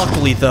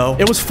 Unluckily, though,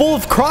 it was full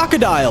of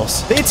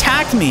crocodiles. They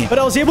attacked me, but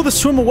I was able to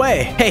swim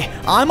away. Hey,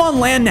 I'm on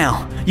land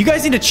now. You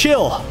guys need to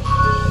chill.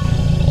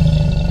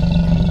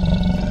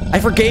 I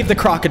forgave the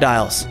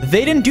crocodiles.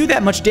 They didn't do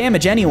that much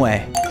damage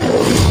anyway.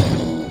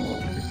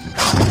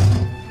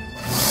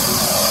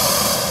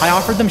 I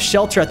offered them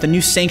shelter at the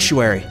new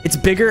sanctuary. It's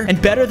bigger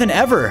and better than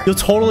ever. You'll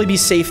totally be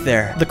safe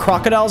there. The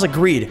crocodiles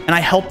agreed, and I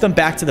helped them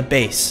back to the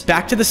base.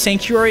 Back to the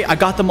sanctuary, I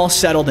got them all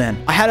settled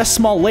in. I had a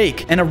small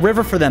lake and a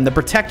river for them to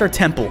protect our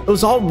temple. It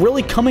was all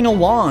really coming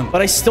along,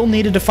 but I still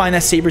needed to find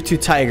that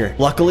saber-toothed tiger.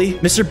 Luckily,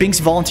 Mr. Binks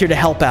volunteered to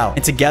help out,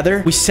 and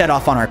together, we set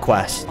off on our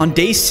quest. On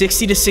days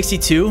 60 to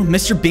 62,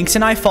 Mr. Binks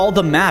and I followed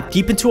the map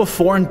deep into a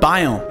foreign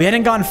biome. We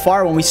hadn't gone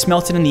far when we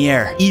smelt it in the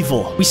air.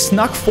 Evil. We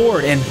snuck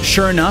forward, and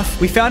sure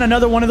enough, we found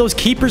another one of those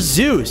keepers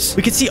zoos.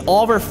 We could see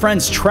all of our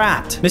friends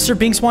trapped. Mr.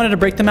 Binks wanted to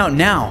break them out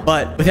now,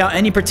 but without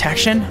any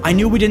protection, I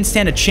knew we didn't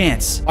stand a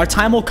chance. Our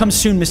time will come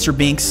soon, Mr.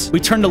 Binks. We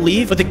turned to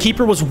leave, but the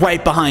keeper was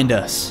right behind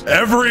us.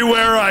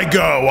 Everywhere I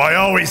go, I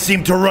always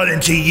seem to run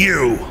into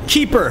you.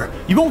 Keeper,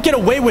 you won't get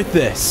away with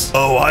this.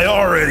 Oh, I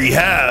already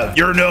have.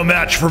 You're no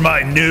match for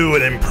my new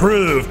and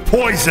improved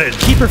poison.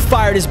 Keeper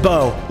fired his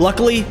bow.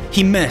 Luckily,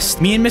 he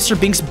missed. Me and Mr.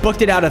 Binks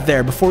booked it out of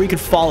there before we could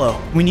follow.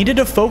 We needed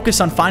to focus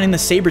on finding the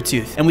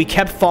saber-tooth, and we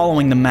kept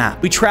following the map.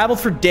 We traveled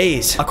for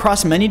days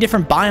across many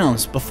different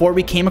biomes before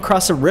we came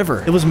across a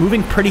river. It was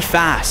moving pretty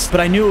fast, but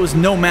I knew it was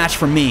no match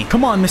for me.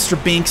 Come on,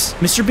 Mr. Binks.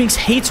 Mr. Binks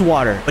hates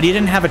water, but he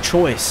didn't have a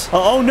choice.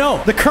 Oh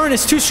no, the current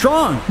is too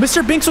strong.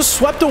 Mr. Binks was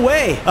swept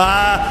away.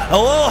 A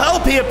little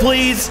help here,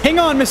 please. Hang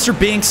on, Mr.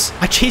 Binks.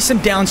 I chased him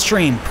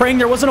downstream, praying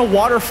there wasn't a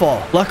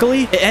waterfall.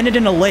 Luckily, it ended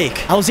in a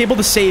lake. I was able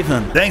to save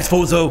him. Thanks,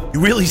 Fozo. You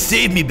really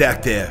saved me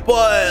back there.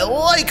 But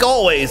like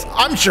always,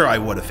 I'm sure I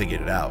would have figured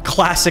it out.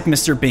 Classic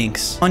Mr.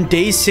 Binks. On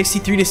days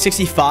 63 to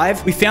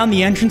 65, we found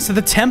the entrance to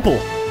the temple.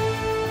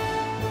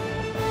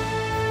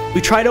 We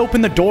tried to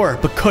open the door,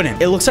 but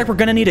couldn't. It looks like we're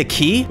gonna need a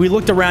key. We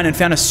looked around and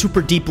found a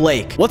super deep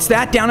lake. What's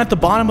that down at the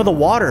bottom of the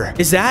water?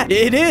 Is that?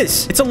 It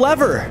is. It's a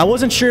lever. I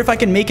wasn't sure if I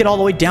could make it all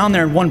the way down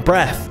there in one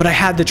breath, but I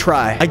had to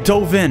try. I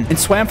dove in and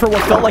swam for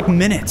what felt like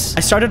minutes. I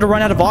started to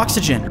run out of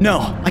oxygen.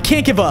 No, I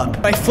can't give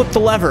up. I flipped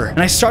the lever and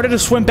I started to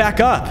swim back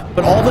up.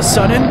 But all of a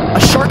sudden, a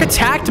shark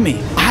attacked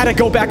me. I had to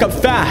go back up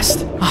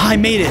fast. I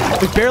made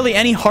it with barely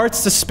any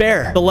hearts to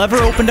spare. The lever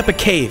opened up a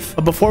cave,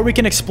 but before we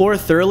can explore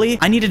thoroughly,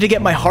 I needed to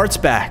get my hearts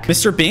back.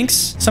 Mr.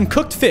 Binks, some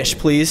cooked fish,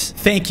 please.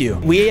 Thank you.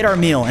 We ate our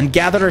meal and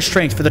gathered our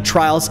strength for the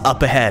trials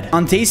up ahead.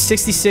 On days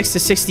 66 to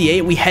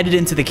 68, we headed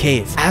into the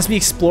cave. As we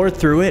explored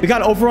through it, we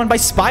got overrun by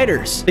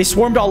spiders. They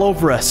swarmed all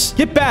over us.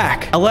 Get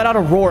back! I let out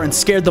a roar and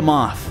scared them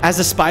off. As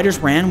the spiders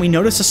ran, we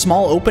noticed a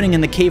small opening in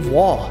the cave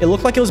wall. It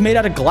looked like it was made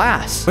out of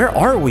glass. Where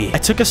are we? I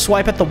took a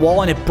swipe at the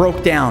wall and it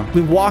broke down.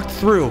 We walked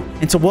through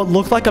into what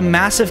looked like a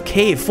massive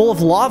cave full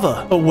of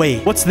lava. But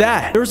wait, what's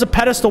that? There was a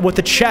pedestal with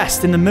a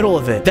chest in the middle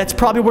of it. That's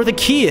probably where the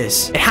key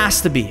is. It has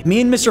to be.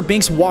 Me and Mr.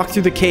 Binks walked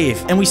through the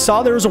cave, and we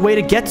saw there was a way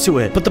to get to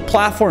it, but the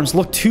platforms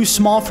looked too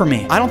small for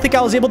me. I don't think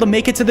I was able to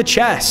make it to the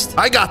chest.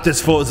 I got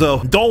this,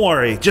 Fozo. Don't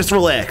worry. Just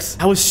relax.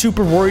 I was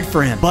super worried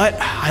for him, but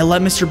I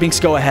let Mr.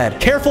 Binks go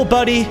ahead. Careful,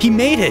 buddy. He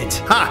made it.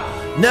 Ha!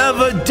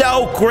 Never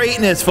doubt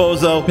greatness,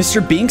 Fozo.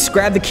 Mr. Binks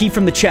grabbed the key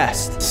from the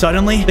chest.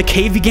 Suddenly, the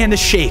cave began to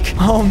shake.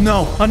 Oh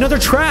no, another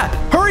trap.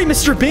 Hurry,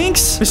 Mr.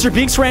 Binks. Mr.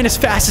 Binks ran as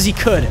fast as he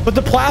could, but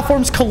the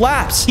platforms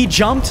collapsed. He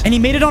jumped, and he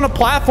made it on a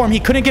platform he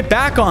couldn't get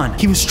back on.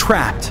 He was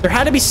trapped. There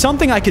had to be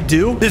something I could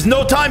do. There's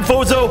no time,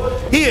 Fozo.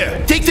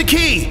 Here, take the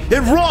key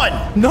and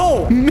run.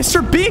 No,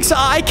 Mr. Binks,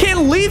 I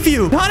can't leave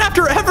you. Not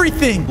after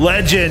everything.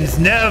 Legends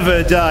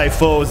never die,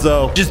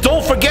 Fozo. Just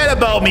don't forget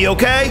about me,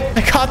 okay?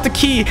 I caught the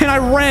key, and I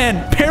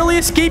ran,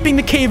 barely escaping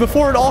the cave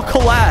before it all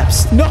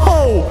collapsed.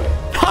 No!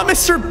 got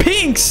Mr.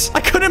 Binks. I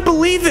couldn't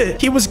believe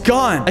it. He was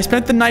gone. I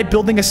spent the night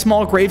building a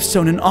small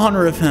gravestone in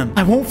honor of him.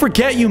 I won't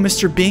forget you,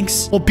 Mr.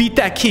 Binks. We'll beat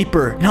that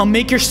keeper, and I'll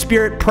make your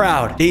spirit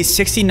proud. Days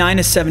 69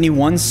 to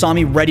 71 saw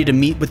me ready to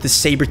meet with the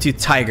saber-toothed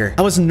tiger.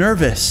 I was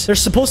nervous. They're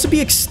supposed to be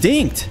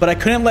extinct, but I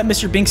couldn't let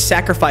Mr. Binks'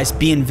 sacrifice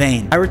be in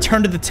vain. I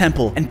returned to the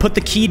temple and put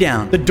the key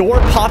down. The door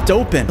popped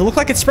open. It looked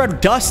like it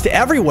spread dust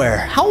everywhere.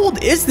 How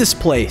old is this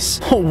place?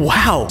 Oh,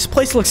 wow. This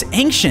place looks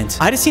ancient.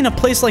 I'd have seen a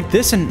place like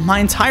this in my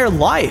entire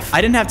life.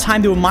 I didn't have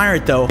time to admire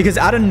it, though, because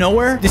out of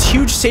nowhere, this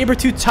huge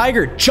saber-toothed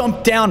tiger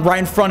jumped down right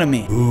in front of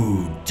me.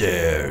 Who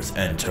dares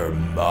enter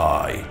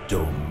my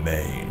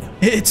domain?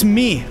 It's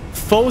me,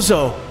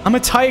 Fozo. I'm a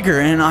tiger,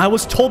 and I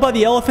was told by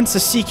the elephants to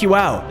seek you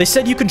out. They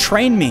said you can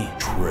train me.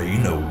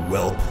 Train a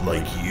whelp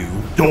like you?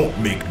 Don't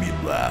make me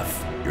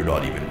laugh. You're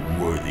not even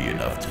worthy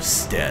enough to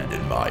stand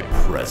in my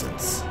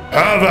presence.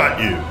 Have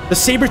at you! The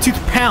saber-tooth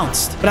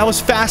pounced, but I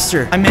was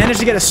faster. I managed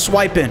to get a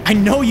swipe in. I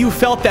know you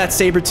felt that,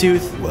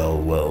 saber-tooth. Well,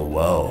 well,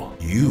 well.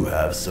 You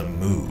have some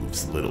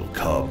moves, little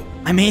cub.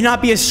 I may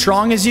not be as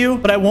strong as you,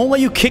 but I won't let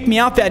you kick me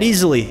out that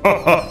easily.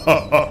 Ha ha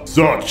ha ha!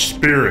 Such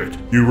spirit!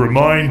 You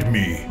remind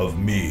me of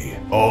me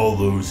all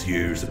those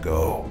years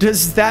ago.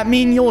 Does that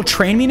mean you'll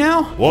train me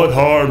now? What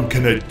harm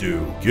can it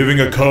do,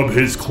 giving a cub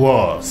his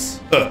claws?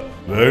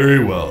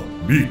 Very well.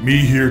 Meet me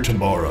here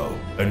tomorrow,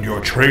 and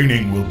your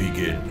training will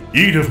begin.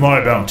 Eat of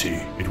my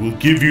bounty. It will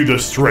give you the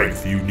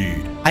strength you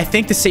need. I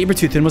thanked the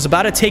saber-tooth and was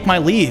about to take my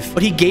leave,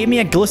 but he gave me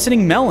a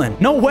glistening melon.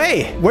 No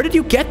way! Where did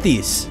you get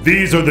these?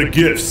 These are the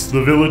gifts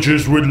the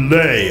villagers would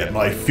lay at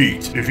my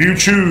feet. If you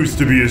choose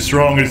to be as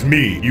strong as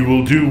me, you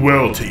will do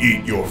well to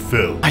eat your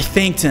fill. I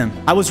thanked him.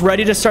 I was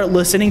ready to start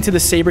listening to the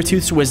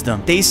saber-tooth's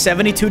wisdom. Days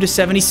 72 to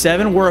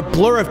 77 were a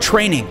blur of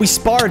training. We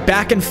sparred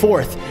back and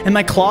forth, and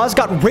my claws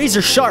got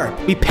razor sharp.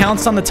 We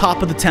pounced on the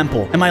top of the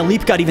temple, and my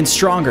leap got even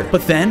stronger.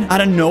 But then,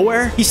 out of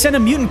nowhere, he sent a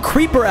mutant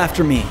creeper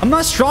after me. I'm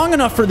not strong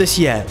enough for this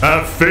yet.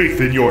 Have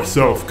faith in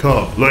yourself,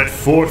 cub. Let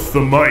forth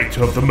the might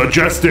of the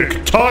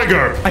majestic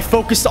tiger. I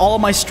focused all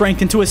of my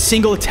strength into a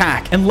single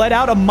attack and let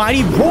out a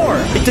mighty roar.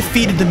 It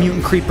defeated the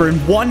mutant creeper in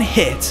one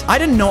hit. I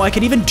didn't know I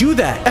could even do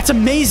that. That's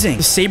amazing.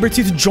 The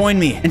saber-tooth joined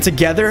me, and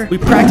together, we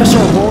practiced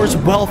our roars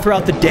well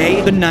throughout the day,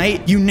 the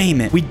night, you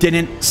name it. We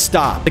didn't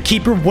stop. The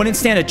keeper wouldn't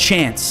stand a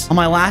chance. On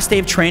my last day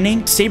of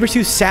training,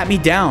 saber-tooth sat me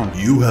down.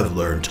 You have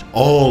learned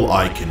all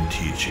I can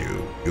teach you.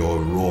 Your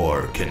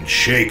roar can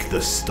shake the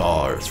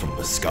stars from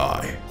the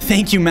sky.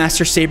 Thank you,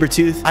 Master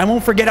Sabertooth. I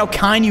won't forget how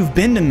kind you've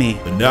been to me.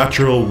 The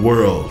natural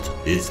world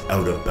is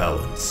out of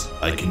balance.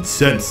 I can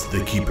sense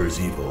the Keeper's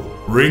evil.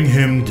 Bring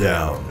him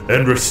down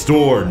and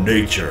restore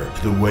nature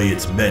to the way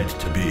it's meant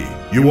to be.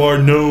 You are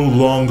no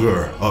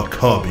longer a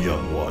cub,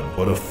 young one,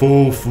 but a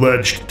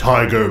full-fledged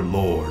Tiger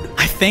Lord.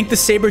 I thank the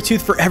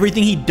Sabertooth for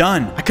everything he'd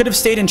done. I could have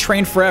stayed and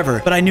trained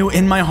forever, but I knew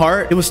in my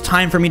heart it was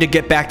time for me to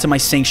get back to my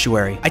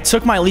sanctuary. I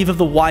took my leave of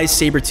the wise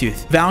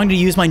Sabertooth, vowing to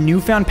use my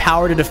newfound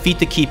power to defeat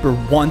the Keeper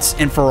once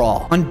and for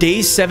all. On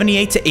days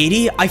 78 to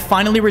 80, I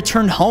finally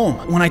returned home.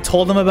 When I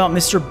told them about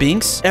Mr.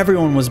 Binks,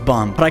 everyone was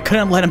bummed, but I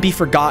couldn't let him be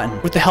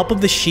forgotten. With the help of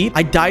the sheep,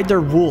 I dyed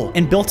their wool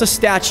and built a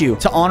statue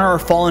to honor our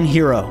fallen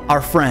hero,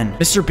 our friend.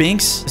 Mr.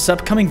 Binks, this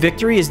upcoming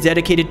victory is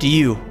dedicated to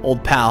you,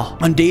 old pal.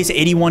 On days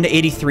 81 to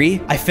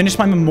 83, I finished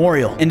my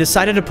memorial and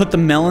decided to put the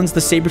melons the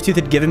Sabertooth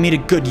had given me to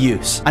good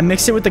use. I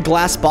mixed it with the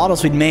glass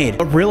bottles we'd made,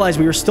 but realized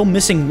we were still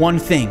missing one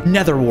thing,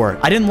 netherwort.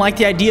 I didn't like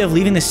the idea of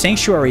leaving the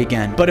sanctuary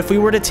again, but if we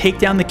were to take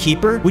down the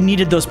Keeper, we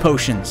needed those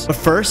potions. But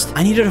first,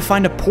 I needed to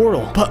find a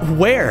portal. But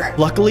where?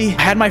 Luckily,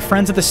 I had my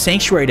friends at the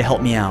sanctuary to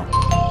help me out.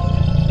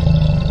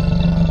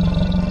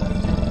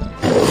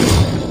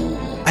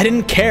 I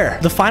didn't care.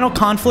 The final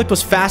conflict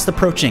was fast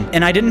approaching,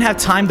 and I didn't have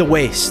time to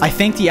waste. I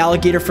thanked the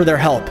alligator for their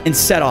help and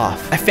set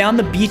off. I found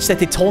the beach that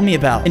they told me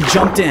about and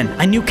jumped in.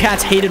 I knew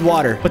cats hated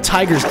water, but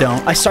tigers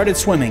don't. I started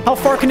swimming. How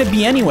far can it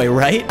be anyway,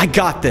 right? I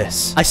got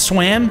this. I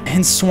swam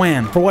and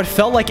swam for what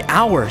felt like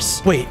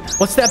hours. Wait,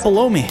 what's that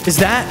below me? Is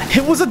that?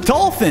 It was a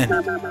dolphin!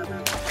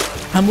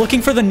 I'm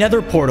looking for the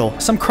nether portal.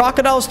 Some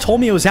crocodiles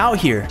told me it was out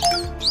here.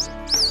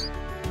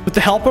 With the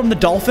help from the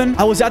dolphin,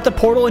 I was at the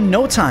portal in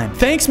no time.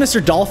 Thanks,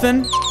 Mr.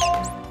 Dolphin.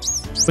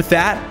 With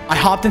that, I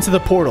hopped into the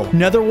portal.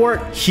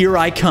 Netherwort, here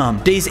I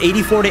come. Days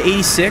 84 to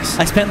 86,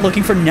 I spent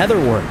looking for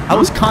netherwort. I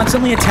was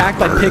constantly attacked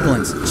by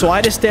piglins, so I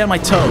had to stay on my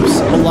toes.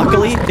 But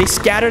luckily, they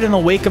scattered in the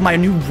wake of my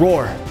new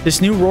roar.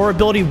 This new roar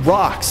ability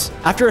rocks.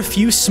 After a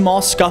few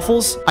small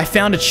scuffles, I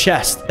found a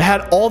chest that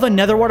had all the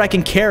netherwort I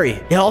can carry.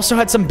 It also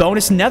had some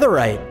bonus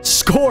netherite.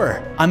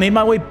 Score! I made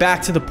my way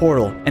back to the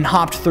portal and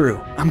hopped through.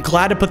 I'm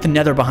glad to put the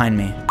nether behind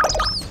me.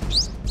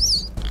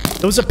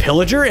 It was a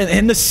pillager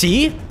in the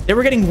sea? They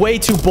were getting way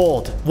too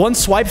bold. One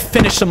swipe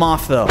finished them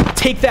off, though.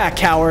 Take that,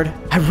 coward.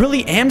 I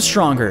really am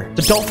stronger.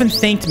 The dolphin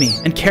thanked me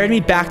and carried me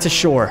back to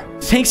shore.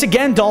 Thanks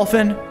again,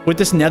 Dolphin. With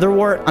this nether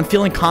wart, I'm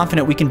feeling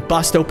confident we can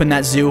bust open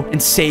that zoo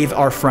and save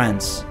our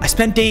friends. I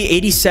spent day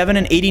 87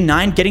 and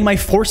 89 getting my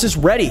forces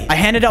ready. I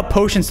handed out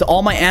potions to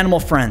all my animal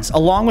friends,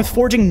 along with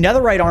forging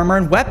netherite armor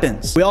and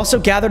weapons. We also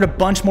gathered a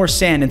bunch more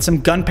sand and some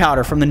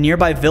gunpowder from the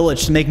nearby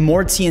village to make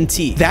more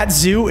TNT. That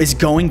zoo is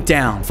going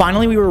down.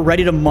 Finally, we were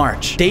ready to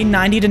march. Day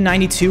 90 to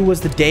 92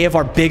 was the day of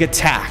our big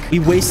attack. We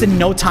wasted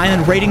no time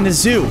in raiding the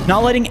zoo,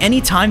 not letting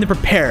any time to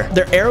prepare.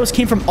 Their arrows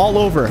came from all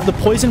over. The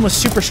poison was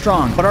super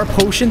strong, but our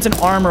potions and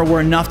armor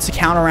were enough to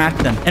counteract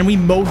them, and we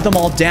mowed them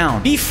all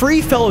down. Be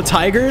free, fellow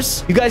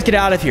tigers. You guys get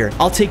out of here.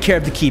 I'll take care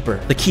of the keeper.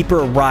 The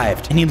keeper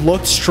arrived, and he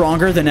looked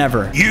stronger than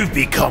ever. You've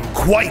become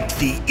quite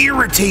the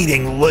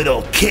irritating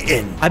little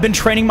kitten. I've been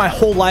training my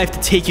whole life to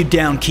take you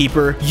down,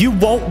 keeper. You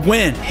won't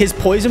win. His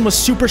poison was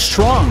super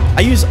strong.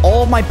 I used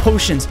all of my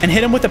potions and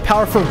hit him with a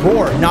powerful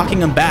roar,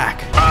 knocking him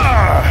back.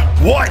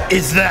 What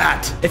is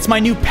that? It's my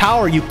new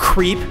power, you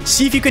creep.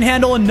 See if you can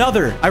handle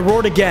another. I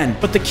roared again,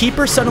 but the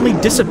keeper suddenly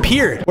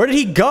disappeared. Where did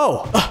he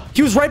go?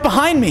 He was right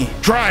behind me.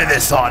 Try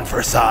this on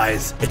for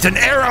size. It's an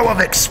arrow of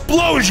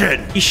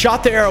explosion. He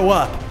shot the arrow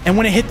up, and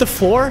when it hit the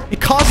floor, it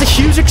caused a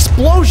huge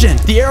explosion.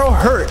 The arrow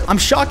hurt. I'm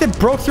shocked it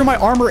broke through my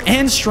armor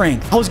and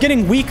strength. I was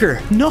getting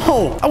weaker.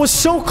 No, I was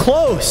so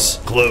close.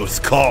 Close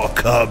call,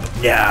 cub.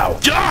 Now,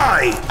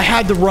 die! I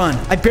had to run.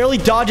 I barely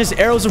dodged his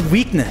arrows of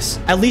weakness.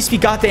 At least we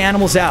got the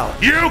animals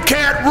out. You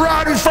can't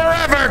run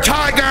forever,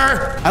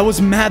 tiger! I was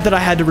mad that I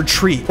had to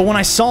retreat, but when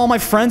I saw all my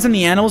friends and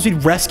the animals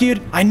we'd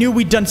rescued, I knew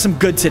we'd done some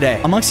good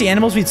today. Amongst the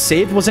animals we'd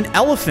saved was an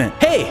elephant.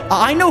 Hey,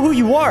 I know who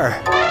you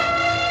are.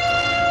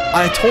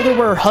 I told her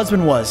where her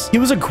husband was. He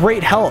was a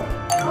great help.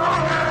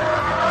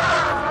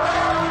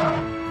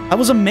 I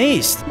was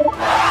amazed.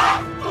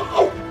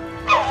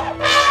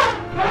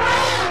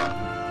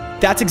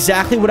 That's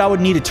exactly what I would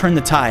need to turn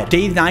the tide.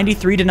 Day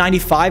 93 to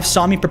 95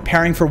 saw me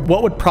preparing for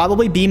what would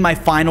probably be my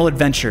final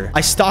adventure. I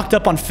stocked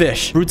up on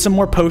fish, brewed some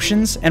more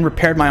potions, and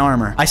repaired my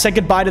armor. I said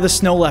goodbye to the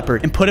snow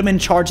leopard and put him in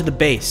charge of the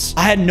base.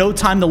 I had no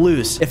time to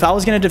lose. If I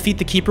was going to defeat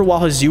the keeper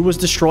while his zoo was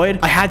destroyed,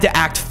 I had to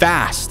act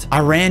fast.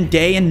 I ran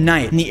day and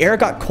night, and the air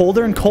got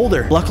colder and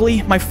colder.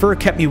 Luckily, my fur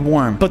kept me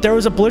warm, but there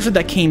was a blizzard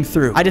that came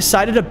through. I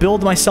decided to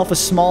build myself a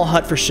small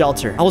hut for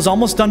shelter. I was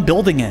almost done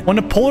building it when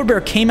a polar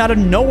bear came out of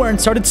nowhere and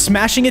started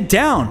smashing it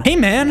down. Hey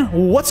man,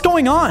 what's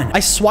going on? I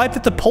swiped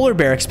at the polar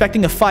bear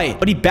expecting a fight,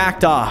 but he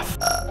backed off.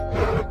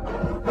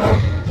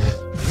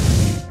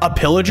 A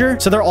pillager?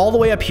 So they're all the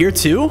way up here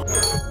too?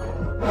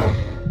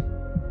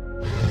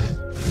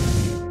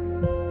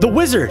 The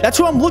wizard! That's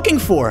who I'm looking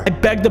for! I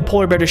begged the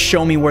polar bear to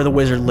show me where the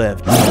wizard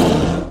lived.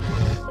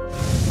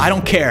 I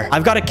don't care.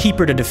 I've got a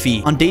keeper to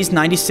defeat. On days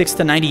 96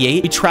 to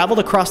 98, we traveled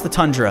across the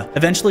tundra,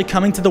 eventually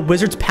coming to the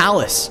wizard's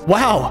palace.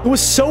 Wow, it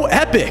was so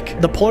epic.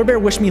 The polar bear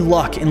wished me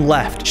luck and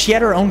left. She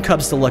had her own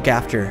cubs to look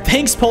after.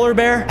 Thanks, polar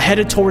bear. I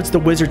headed towards the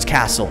wizard's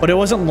castle, but it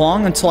wasn't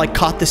long until I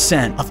caught the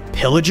scent of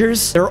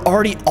pillagers. They were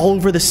already all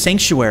over the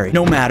sanctuary.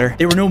 No matter,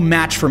 they were no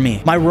match for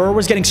me. My roar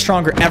was getting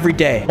stronger every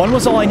day. One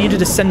was all I needed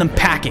to send them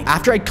packing.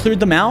 After I cleared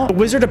them out, the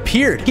wizard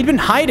appeared. He'd been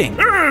hiding.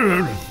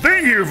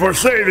 Thank you for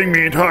saving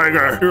me,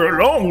 tiger. You're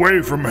a long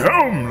way from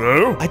home,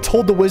 though. I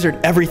told the wizard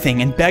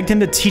everything and begged him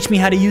to teach me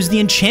how to use the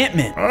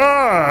enchantment.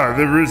 Ah,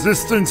 the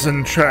resistance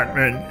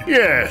enchantment.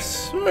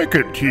 Yes, I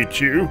could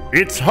teach you.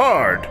 It's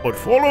hard, but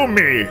follow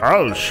me.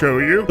 I'll show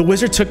you. The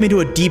wizard took me to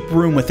a deep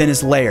room within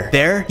his lair.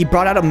 There, he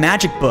brought out a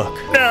magic book.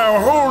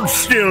 Now hold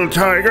still,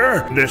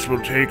 tiger. This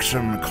will take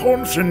some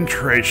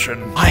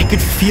concentration. I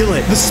could feel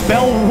it. The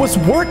spell was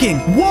working.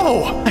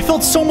 Whoa! I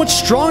felt so much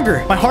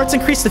stronger. My heart's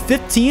increased to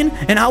 15,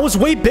 and I was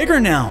way bigger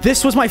now.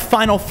 This was my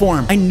final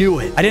form. I knew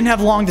it. I didn't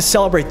have long to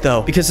celebrate,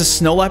 though, because the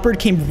snow leopard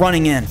came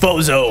running in.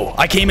 Bozo,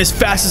 I came as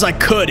fast as I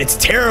could. It's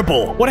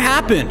terrible. What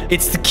happened?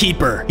 It's the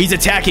keeper. He's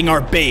attacking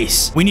our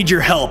base. We need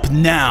your help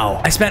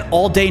now. I spent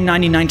all day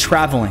 99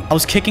 traveling. I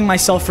was kicking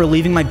myself for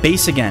leaving my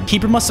base again.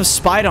 Keeper must have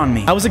spied on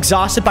me. I was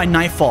exhausted by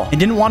nightfall and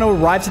didn't want to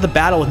arrive to the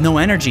battle with no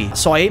energy,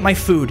 so I ate my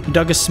food and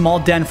dug a small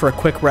den for a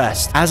quick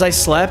rest. As I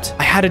slept,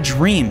 I had a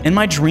dream. In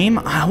my dream,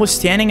 I was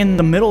standing in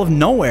the middle of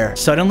nowhere.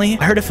 Suddenly,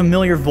 I heard a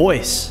familiar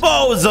voice.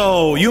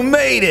 Bozo, you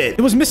made it!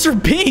 It was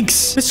Mr.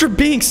 Binks! Mr.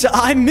 Binks,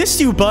 I missed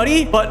you,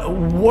 buddy! But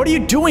what are you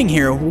doing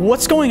here?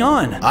 What's going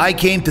on? I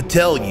came to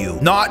tell you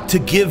not to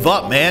give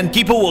up, man.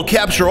 Keeper will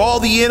capture all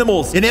the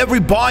animals in every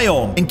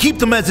biome and keep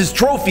them as his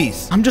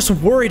trophies. I'm just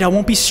worried I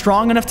won't be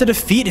strong enough to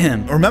defeat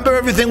him. Remember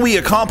everything we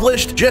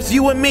accomplished? Just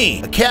you and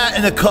me, a cat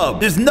and a cub.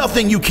 There's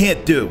nothing you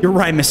can't do. You're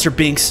right, Mr.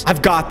 Binks.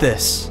 I've got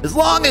this. As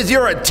long as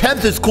you're a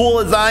tenth as cool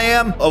as I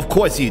am, of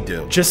course you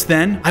do. Just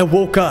then, I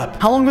woke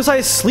up. How long was I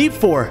asleep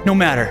for? No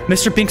matter.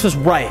 Mr. Binks was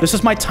right. This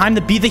was my time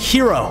to be the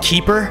hero.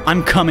 Keeper,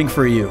 I'm coming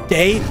for you.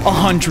 Day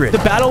 100. The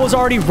battle was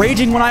already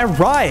raging when I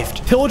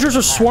arrived. Pillagers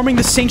were swarming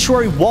the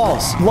sanctuary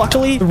walls.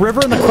 Luckily, the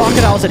river and the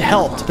crocodiles had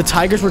helped. The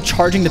tigers were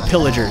charging the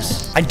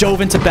pillagers. I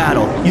dove into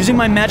battle, using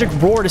my magic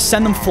roar to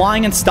send them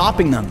flying and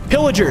stopping them.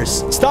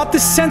 Pillagers, stop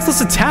this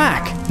senseless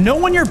attack. Know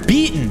when you're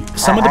beaten.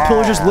 Some of the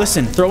pillagers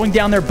listened, throwing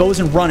down their bows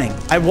and running.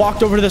 I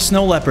walked over to the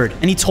snow leopard,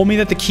 and he told me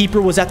that the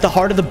keeper was at the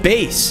heart of the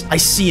base. I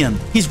see him.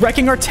 He's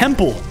wrecking our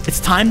temple. It's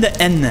time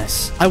to end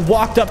this. I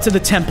walked up to the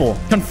temple,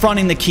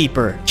 confronting the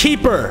keeper.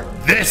 Keeper!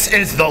 This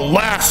is the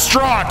last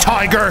straw,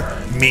 Tiger.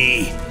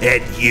 Me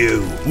and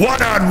you.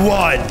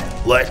 One-on-one.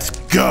 Let's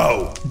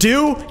go.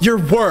 Do your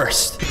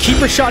worst. The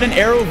keeper shot an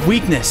arrow of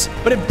weakness,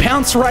 but it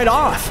bounced right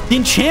off. The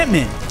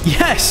enchantment.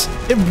 Yes,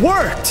 it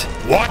worked.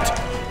 What?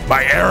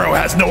 My arrow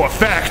has no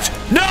effect.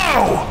 No!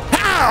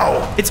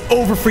 How? It's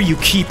over for you,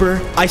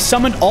 Keeper. I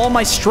summoned all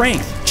my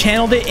strength,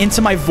 channeled it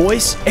into my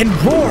voice, and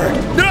roared.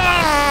 No!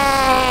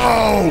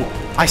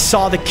 I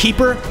saw the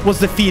Keeper was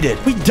defeated.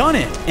 We'd done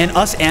it, and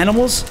us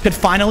animals could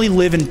finally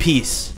live in peace.